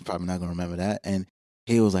 he's probably not gonna remember that. And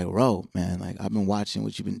he was like, "Ro, man, like I've been watching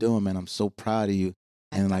what you've been doing, man. I'm so proud of you."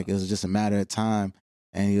 And like it was just a matter of time.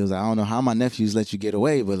 And he was like, "I don't know how my nephews let you get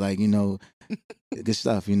away, but like, you know, good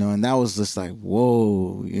stuff, you know." And that was just like,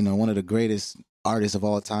 whoa, you know, one of the greatest artists of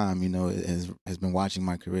all time, you know, has been watching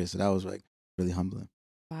my career. So that was like really humbling.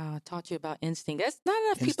 Wow, I taught you about instinct. That's not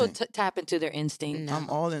enough people Instinct. tap into their instinct. No. I'm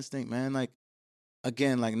all instinct, man. Like,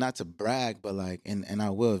 again, like not to brag, but like, and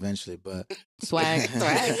I will eventually, but Swag.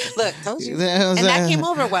 Swag. Look, told you. You know what I'm And that saying? came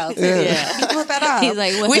over well too. Yeah. He pulled that off. He's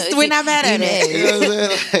like, well, we're not mad at it. You know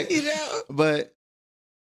what I'm saying? Like, You know? but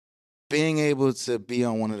being able to be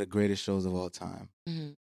on one of the greatest shows of all time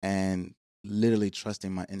Mhm. and literally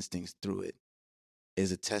trusting my instincts through it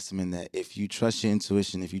is a testament that if you trust your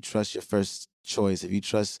intuition, if you trust your first choice, if you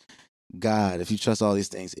trust God, if you trust all these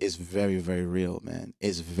things, it's very, very real, man.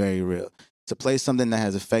 It's very real. To play something that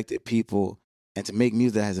has affected people and to make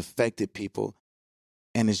music that has affected people,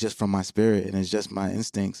 and it's just from my spirit and it's just my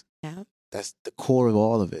instincts, Yeah. that's the core of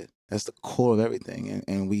all of it. That's the core of everything.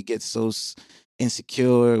 And we get so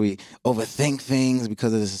insecure, we overthink things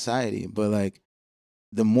because of the society. But like,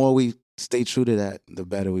 the more we stay true to that, the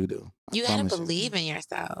better we do. I You gotta promise believe in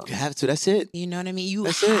yourself. You have to. That's it. You know what I mean? You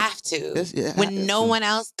That's it. have to. When no one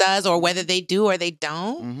else does, or whether they do or they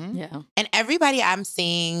don't. Mm-hmm. Yeah. And everybody I'm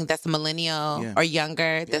seeing that's millennial Yeah. or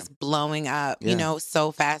younger that's blowing up, Yeah. you know,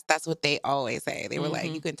 so fast. That's what they always say. They were like,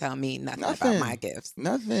 Mhm. "You can tell me nothing Nothing. about my gifts."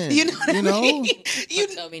 Nothing. You know what I mean? You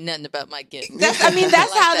Don't tell me nothing about my gift. that's I that's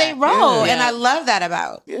like how they that. roll. Yeah. And I love that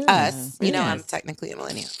about Yeah. us. You know, Yes. I'm technically a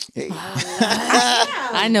millennial. Hey.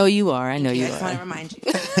 I know you are. I know you I just want to are. remind you.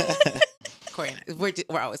 Corey and I,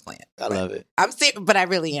 we're always playing. I love it. I'm serious, but I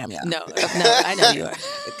really am, y'all. No, I know you are.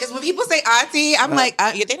 Because when people say auntie, I'm like,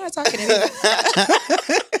 they're not talking to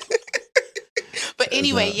me. But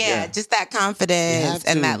anyway, yeah. just that You confidence have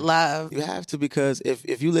and to. that love. You have to, because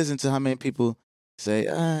if you listen to how many people say,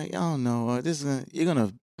 I don't know, or this is you're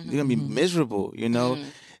gonna be Mhm. miserable, you know. Mhm.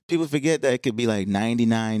 People forget that it could be like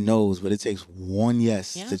 99 no's, but it takes one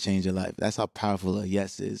yes Yeah. to change your life. That's how powerful a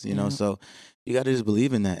yes is, you know. Yeah. So you got to just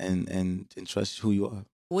believe in that and trust who you are.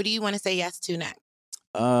 What do you want to say yes to next?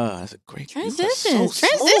 That's a great you are so Transitions.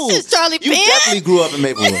 smooth. Transitions, Charlie You Penn. definitely grew up in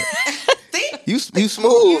Maplewood. See? You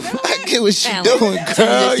smooth. You know I get what you're Talent. doing, girl.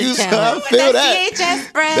 Transition I talent. feel that. CHS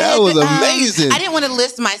spread. That was amazing. I didn't want to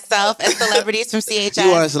list myself as celebrities from CHS.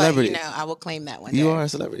 You are a but, celebrity. you know, I will claim that one day. You are a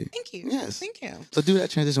celebrity. Thank you. Yes. Thank you. So do that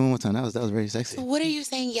transition one more time. That was very sexy. So what are you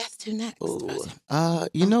saying yes to next? Oh,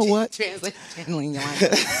 you know what? Translating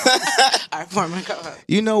our former co-host.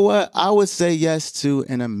 You know what? I would say yes to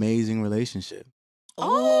an amazing relationship. Oh,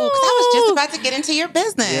 because I was just about to get into your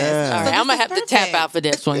business. Yeah. All right, this I'm gonna is have to tap perfect. out for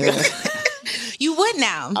this one. You would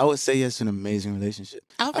now. I would say yes to an amazing relationship.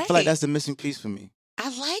 All I feel like right. that's the missing piece for me. I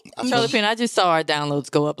like Charlie Payne, I just saw our downloads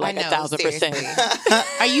go up like I know, 1,000%. seriously.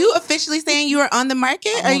 Are you officially saying you are on the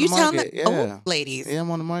market? I'm Are on you the telling market, the yeah. ladies? Yeah,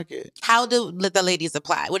 I'm on the market. How do the ladies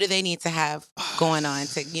apply? What do they need to have going on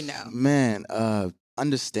to, Man,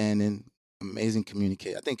 understanding, amazing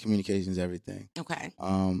communicate. I think communication is everything. Okay.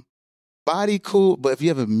 Body cool, but if you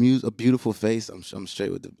have a beautiful face, I'm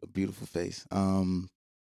straight with a beautiful face.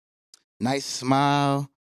 Nice smile,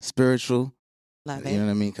 spiritual. Love You know it.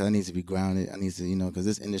 what I mean? Because I need to be grounded. I need to, because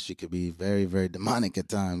this industry could be very, very demonic at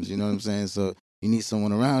times. You know what I'm saying? So you need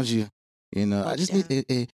someone around you. I just need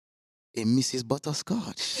a Mrs.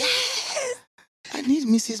 Butterscotch. Yes. I need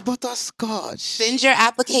Mrs. Butterscotch. Send your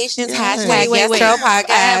applications. Yes. Hashtag Wait. Yes Girl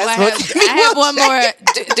Podcast. I have one more.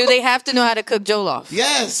 Do they have to know how to cook jollof?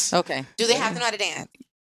 Yes. Okay. Do they have to know how to dance?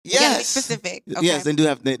 You gotta be Yes. specific. Okay. Yes, they do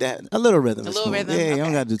have that. A little rhythm. A is little cool. rhythm? Yeah, you don't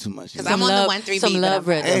Okay. got to do too much. Because I'm on the 1-3 Some beat, but love I'm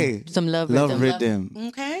rhythm. Hey, Some love Love rhythm. rhythm.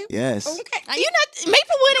 Okay. Yes. Okay. You're not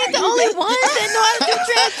Maplewood ain't the only one that know how to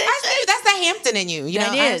do transition. That's the Hampton in you. You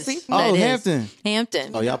That know, is. honestly. Oh, That is. Hampton.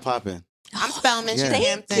 Hampton. Oh, y'all popping. I'm Spelman. She's Yeah.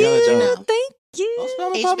 Hampton. Yeah, You Joe. know. Thank you. Oh,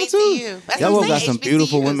 Spelman popping too. HBCU. That's Y'all what both I'm got saying, some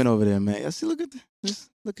beautiful HBCUs. women over there, man. Y'all see, look at this.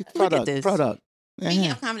 Look at product. this. Product. Speaking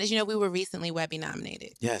Yeah. of confidence, we were recently Webby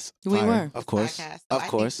nominated. Yes. We fire. were. Of course. Podcast. So Of I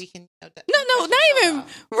course. think we can, No, not even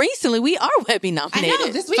recently. We are Webby I nominated. know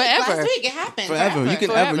this week, Forever. last week, it happened. Forever.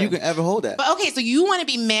 You can ever hold that. But okay, so you want to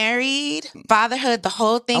be married, fatherhood, the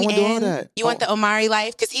whole thing. I wanna do all and that. You want the Omari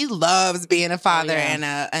life because he loves being a father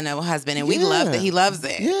yeah. and a husband, and we love that he loves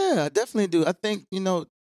it. Yeah, I definitely do. I think,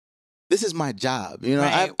 this is my job.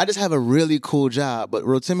 Right. I just have a really cool job, but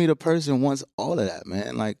Rotimi the person wants all of that,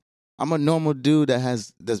 man. Like, I'm a normal dude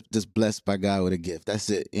that's just blessed by God with a gift. That's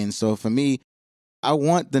it. And so for me, I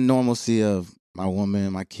want the normalcy of my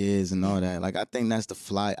woman, my kids, and all that. Like, I think that's the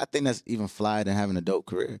fly. I think that's even flyer than having a dope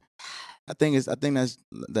career. I think that's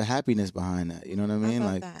the happiness behind that. You know what I mean?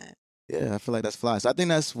 love Like, that. yeah, I feel like that's fly. So I think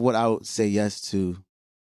that's what I would say yes to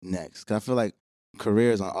next. Because I feel like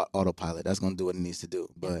career is on autopilot. That's going to do what it needs to do.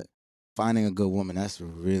 But finding a good woman, that's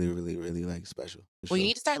really, really, really like special. Well, you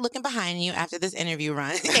need to start looking behind you after this interview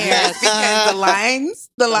run airs because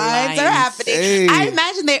the lines are happening. Hey. I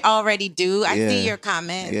imagine they already do. I Yeah. see your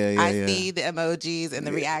comments. Yeah, yeah, I yeah. see the emojis and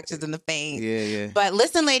the reactions and the faint. Yeah. But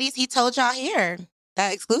listen, ladies, he told y'all here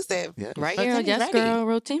that exclusive. Yes. Right Rotimi's here on Yes ready. Girl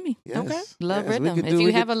Rotimi. Yes. Okay. Love Yes, we rhythm. could If do- you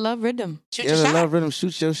we have could- a love rhythm. Shoot Yeah, your shot. love rhythm,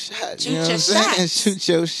 shoot your shot. Shoot you know your what I'm saying? shot. Shoot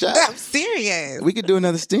your shot. I'm serious. We could do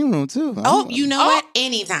another steam room too. Oh, you know what?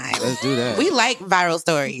 Anytime. Let's do that. We like viral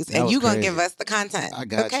stories, That and was you gonna crazy. give us the content. I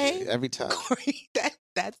got okay? you every time. Corey,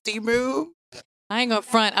 that steam room. I ain't gonna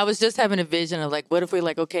front. I was just having a vision of like, what if we're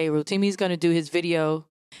like, okay, Rotimi's gonna do his video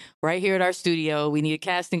right here at our studio. We need a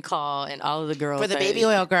casting call, and all of the girls For the say, baby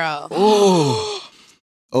oil girl. Ooh.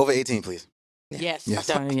 Over 18, please. Yes, Yes.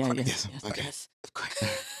 Darn, yeah, Yes. Okay. yes.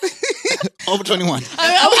 Over 21.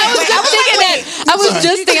 I was just thinking that. I was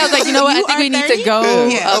just thinking. I was like, you know what? I You think are we need 30? to go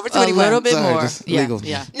Yeah. over 21 a little bit Sorry, more. just Yeah, legal.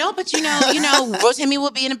 yeah. No, but you know, Rotimi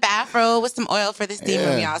will be in a bathrobe with some oil for the steam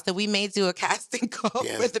room, Yeah. y'all. So we may do a casting call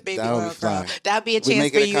Yes, for the baby that would oil be girl. fire. That'd be a We chance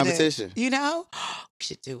make for it a you competition. to, we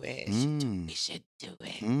should do it. Mm. We should do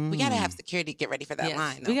it. We gotta have security get ready for that Yes.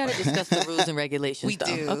 line. We though. got to discuss the rules and regulations. We though.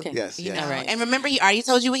 do. Okay. Yes, You yes. know, All right. and remember, he already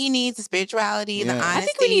told you what he needs: the spirituality, the Yeah. honesty. I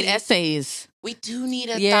think we need essays. We do need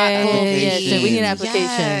a Yeah, thoughtful yes. read. We need an application.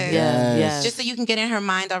 Yes. Yeah, Yes. yes. Just so you can get in her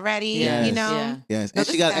mind already. Yes. You know. Yeah. Yes. No, And this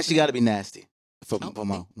she is got to be nasty for Okay.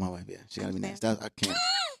 my wife. Yeah, she got to be Okay. nasty. I can't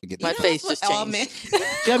forget My that. face That's just what all changed. men-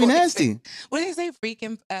 She got to be nasty. What do they say? Freak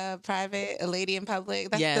in private, a lady in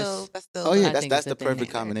public. That's Yes. still. Oh yeah, I think that's it's the a thing.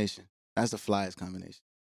 perfect combination. That's the flyest combination.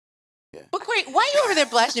 But wait, why are you over there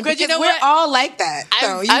blushing? Because Because you know we're what? all like that.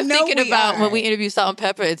 So you I'm know thinking we about are. when we interviewed Salt and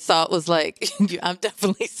Pepper, and Salt was like, I'm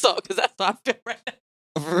definitely Salt because that's how I feel right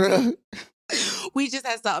now. For real? We just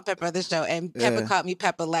had Salt and Pepper on the show, and Pepper Yeah. called me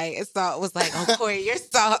Pepper Light, and Salt was like, "Oh, Corey, you're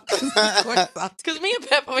Salt." Corey, Salt. Because me and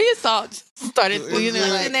Pepper, me and Salt started, you know,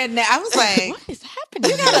 And then I was like, what is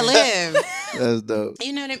happening? "You gotta live." That's dope.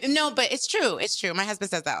 You know what I mean? No, but it's true. It's true. My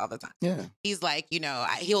husband says that all the time. Yeah. He's like,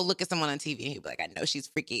 he'll look at someone on TV and he'll be like, "I know she's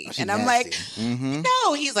freaky," Oh, she and I'm nasty. like, Mhm.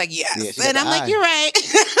 "No." He's like, "Yes," Yeah, she got and the I'm like, eye. "You're right."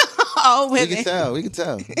 All We women. can tell. We can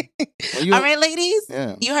tell. Well, you- All right, ladies.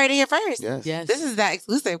 Yeah. You heard it here first. Yes. Yes. This is that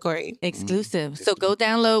exclusive, Corey. Exclusive. So go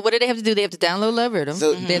download. What do they have to do? They have to download Love Rhythm.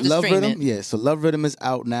 So They have to Love stream Rhythm, it. yeah. So Love Rhythm is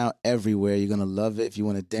out now everywhere. You're gonna love it if you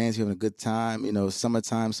want to dance. You're having a good time.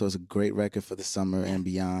 Summertime, so it's a great record for the summer and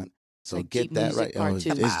beyond. So Like get Jeep that Music right. Part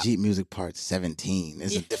 2. It's Jeep Music Part 17.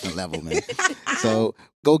 It's a different level, man. So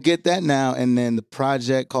go get that now. And then the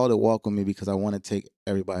project called it Walk With Me because I want to take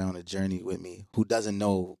everybody on a journey with me who doesn't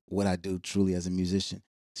know what I do truly as a musician.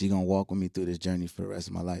 So you're gonna walk with me through this journey for the rest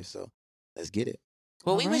of my life. So let's get it.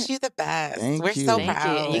 Well, All we right. wish you the best. Thank We're you. so Thank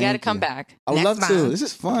proud. you. You got to Thank come you. back. I would Next love to. month. This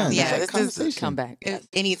is fun. Yeah, This is this is- conversation. Come back.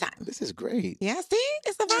 Anytime. This is great. Yeah, see?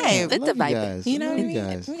 It's the Yeah, vibe. I Let love the you vibe. guys. You know I what I love mean? you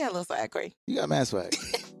guys. We got a little swag, Corey. You got mad swag.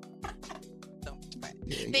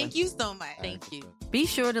 Thank you so much. Thank you. Be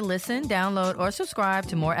sure to listen, download, or subscribe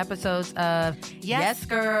to more episodes of Yes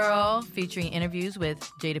Girl, featuring interviews with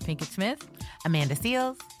Jada Pinkett Smith, Amanda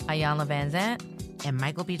Seals, Ayanna Van Zant, and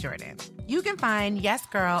Michael B. Jordan. You can find Yes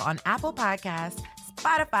Girl on Apple Podcasts,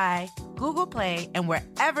 Spotify, Google Play, and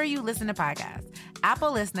wherever you listen to podcasts.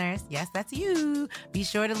 Apple listeners, yes, that's you. Be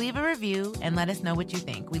sure to leave a review and let us know what you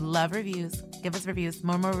think. We love reviews. Give us reviews.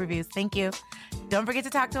 More reviews. Thank you. Don't forget to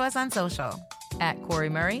talk to us on social. at Corey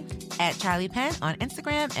Murray. At Charlie Penn on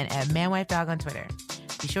Instagram and at ManWifeDog on Twitter.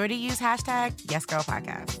 Be sure to use hashtag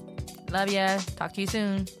YesGirlPodcast. Love ya. Talk to you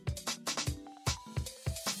soon.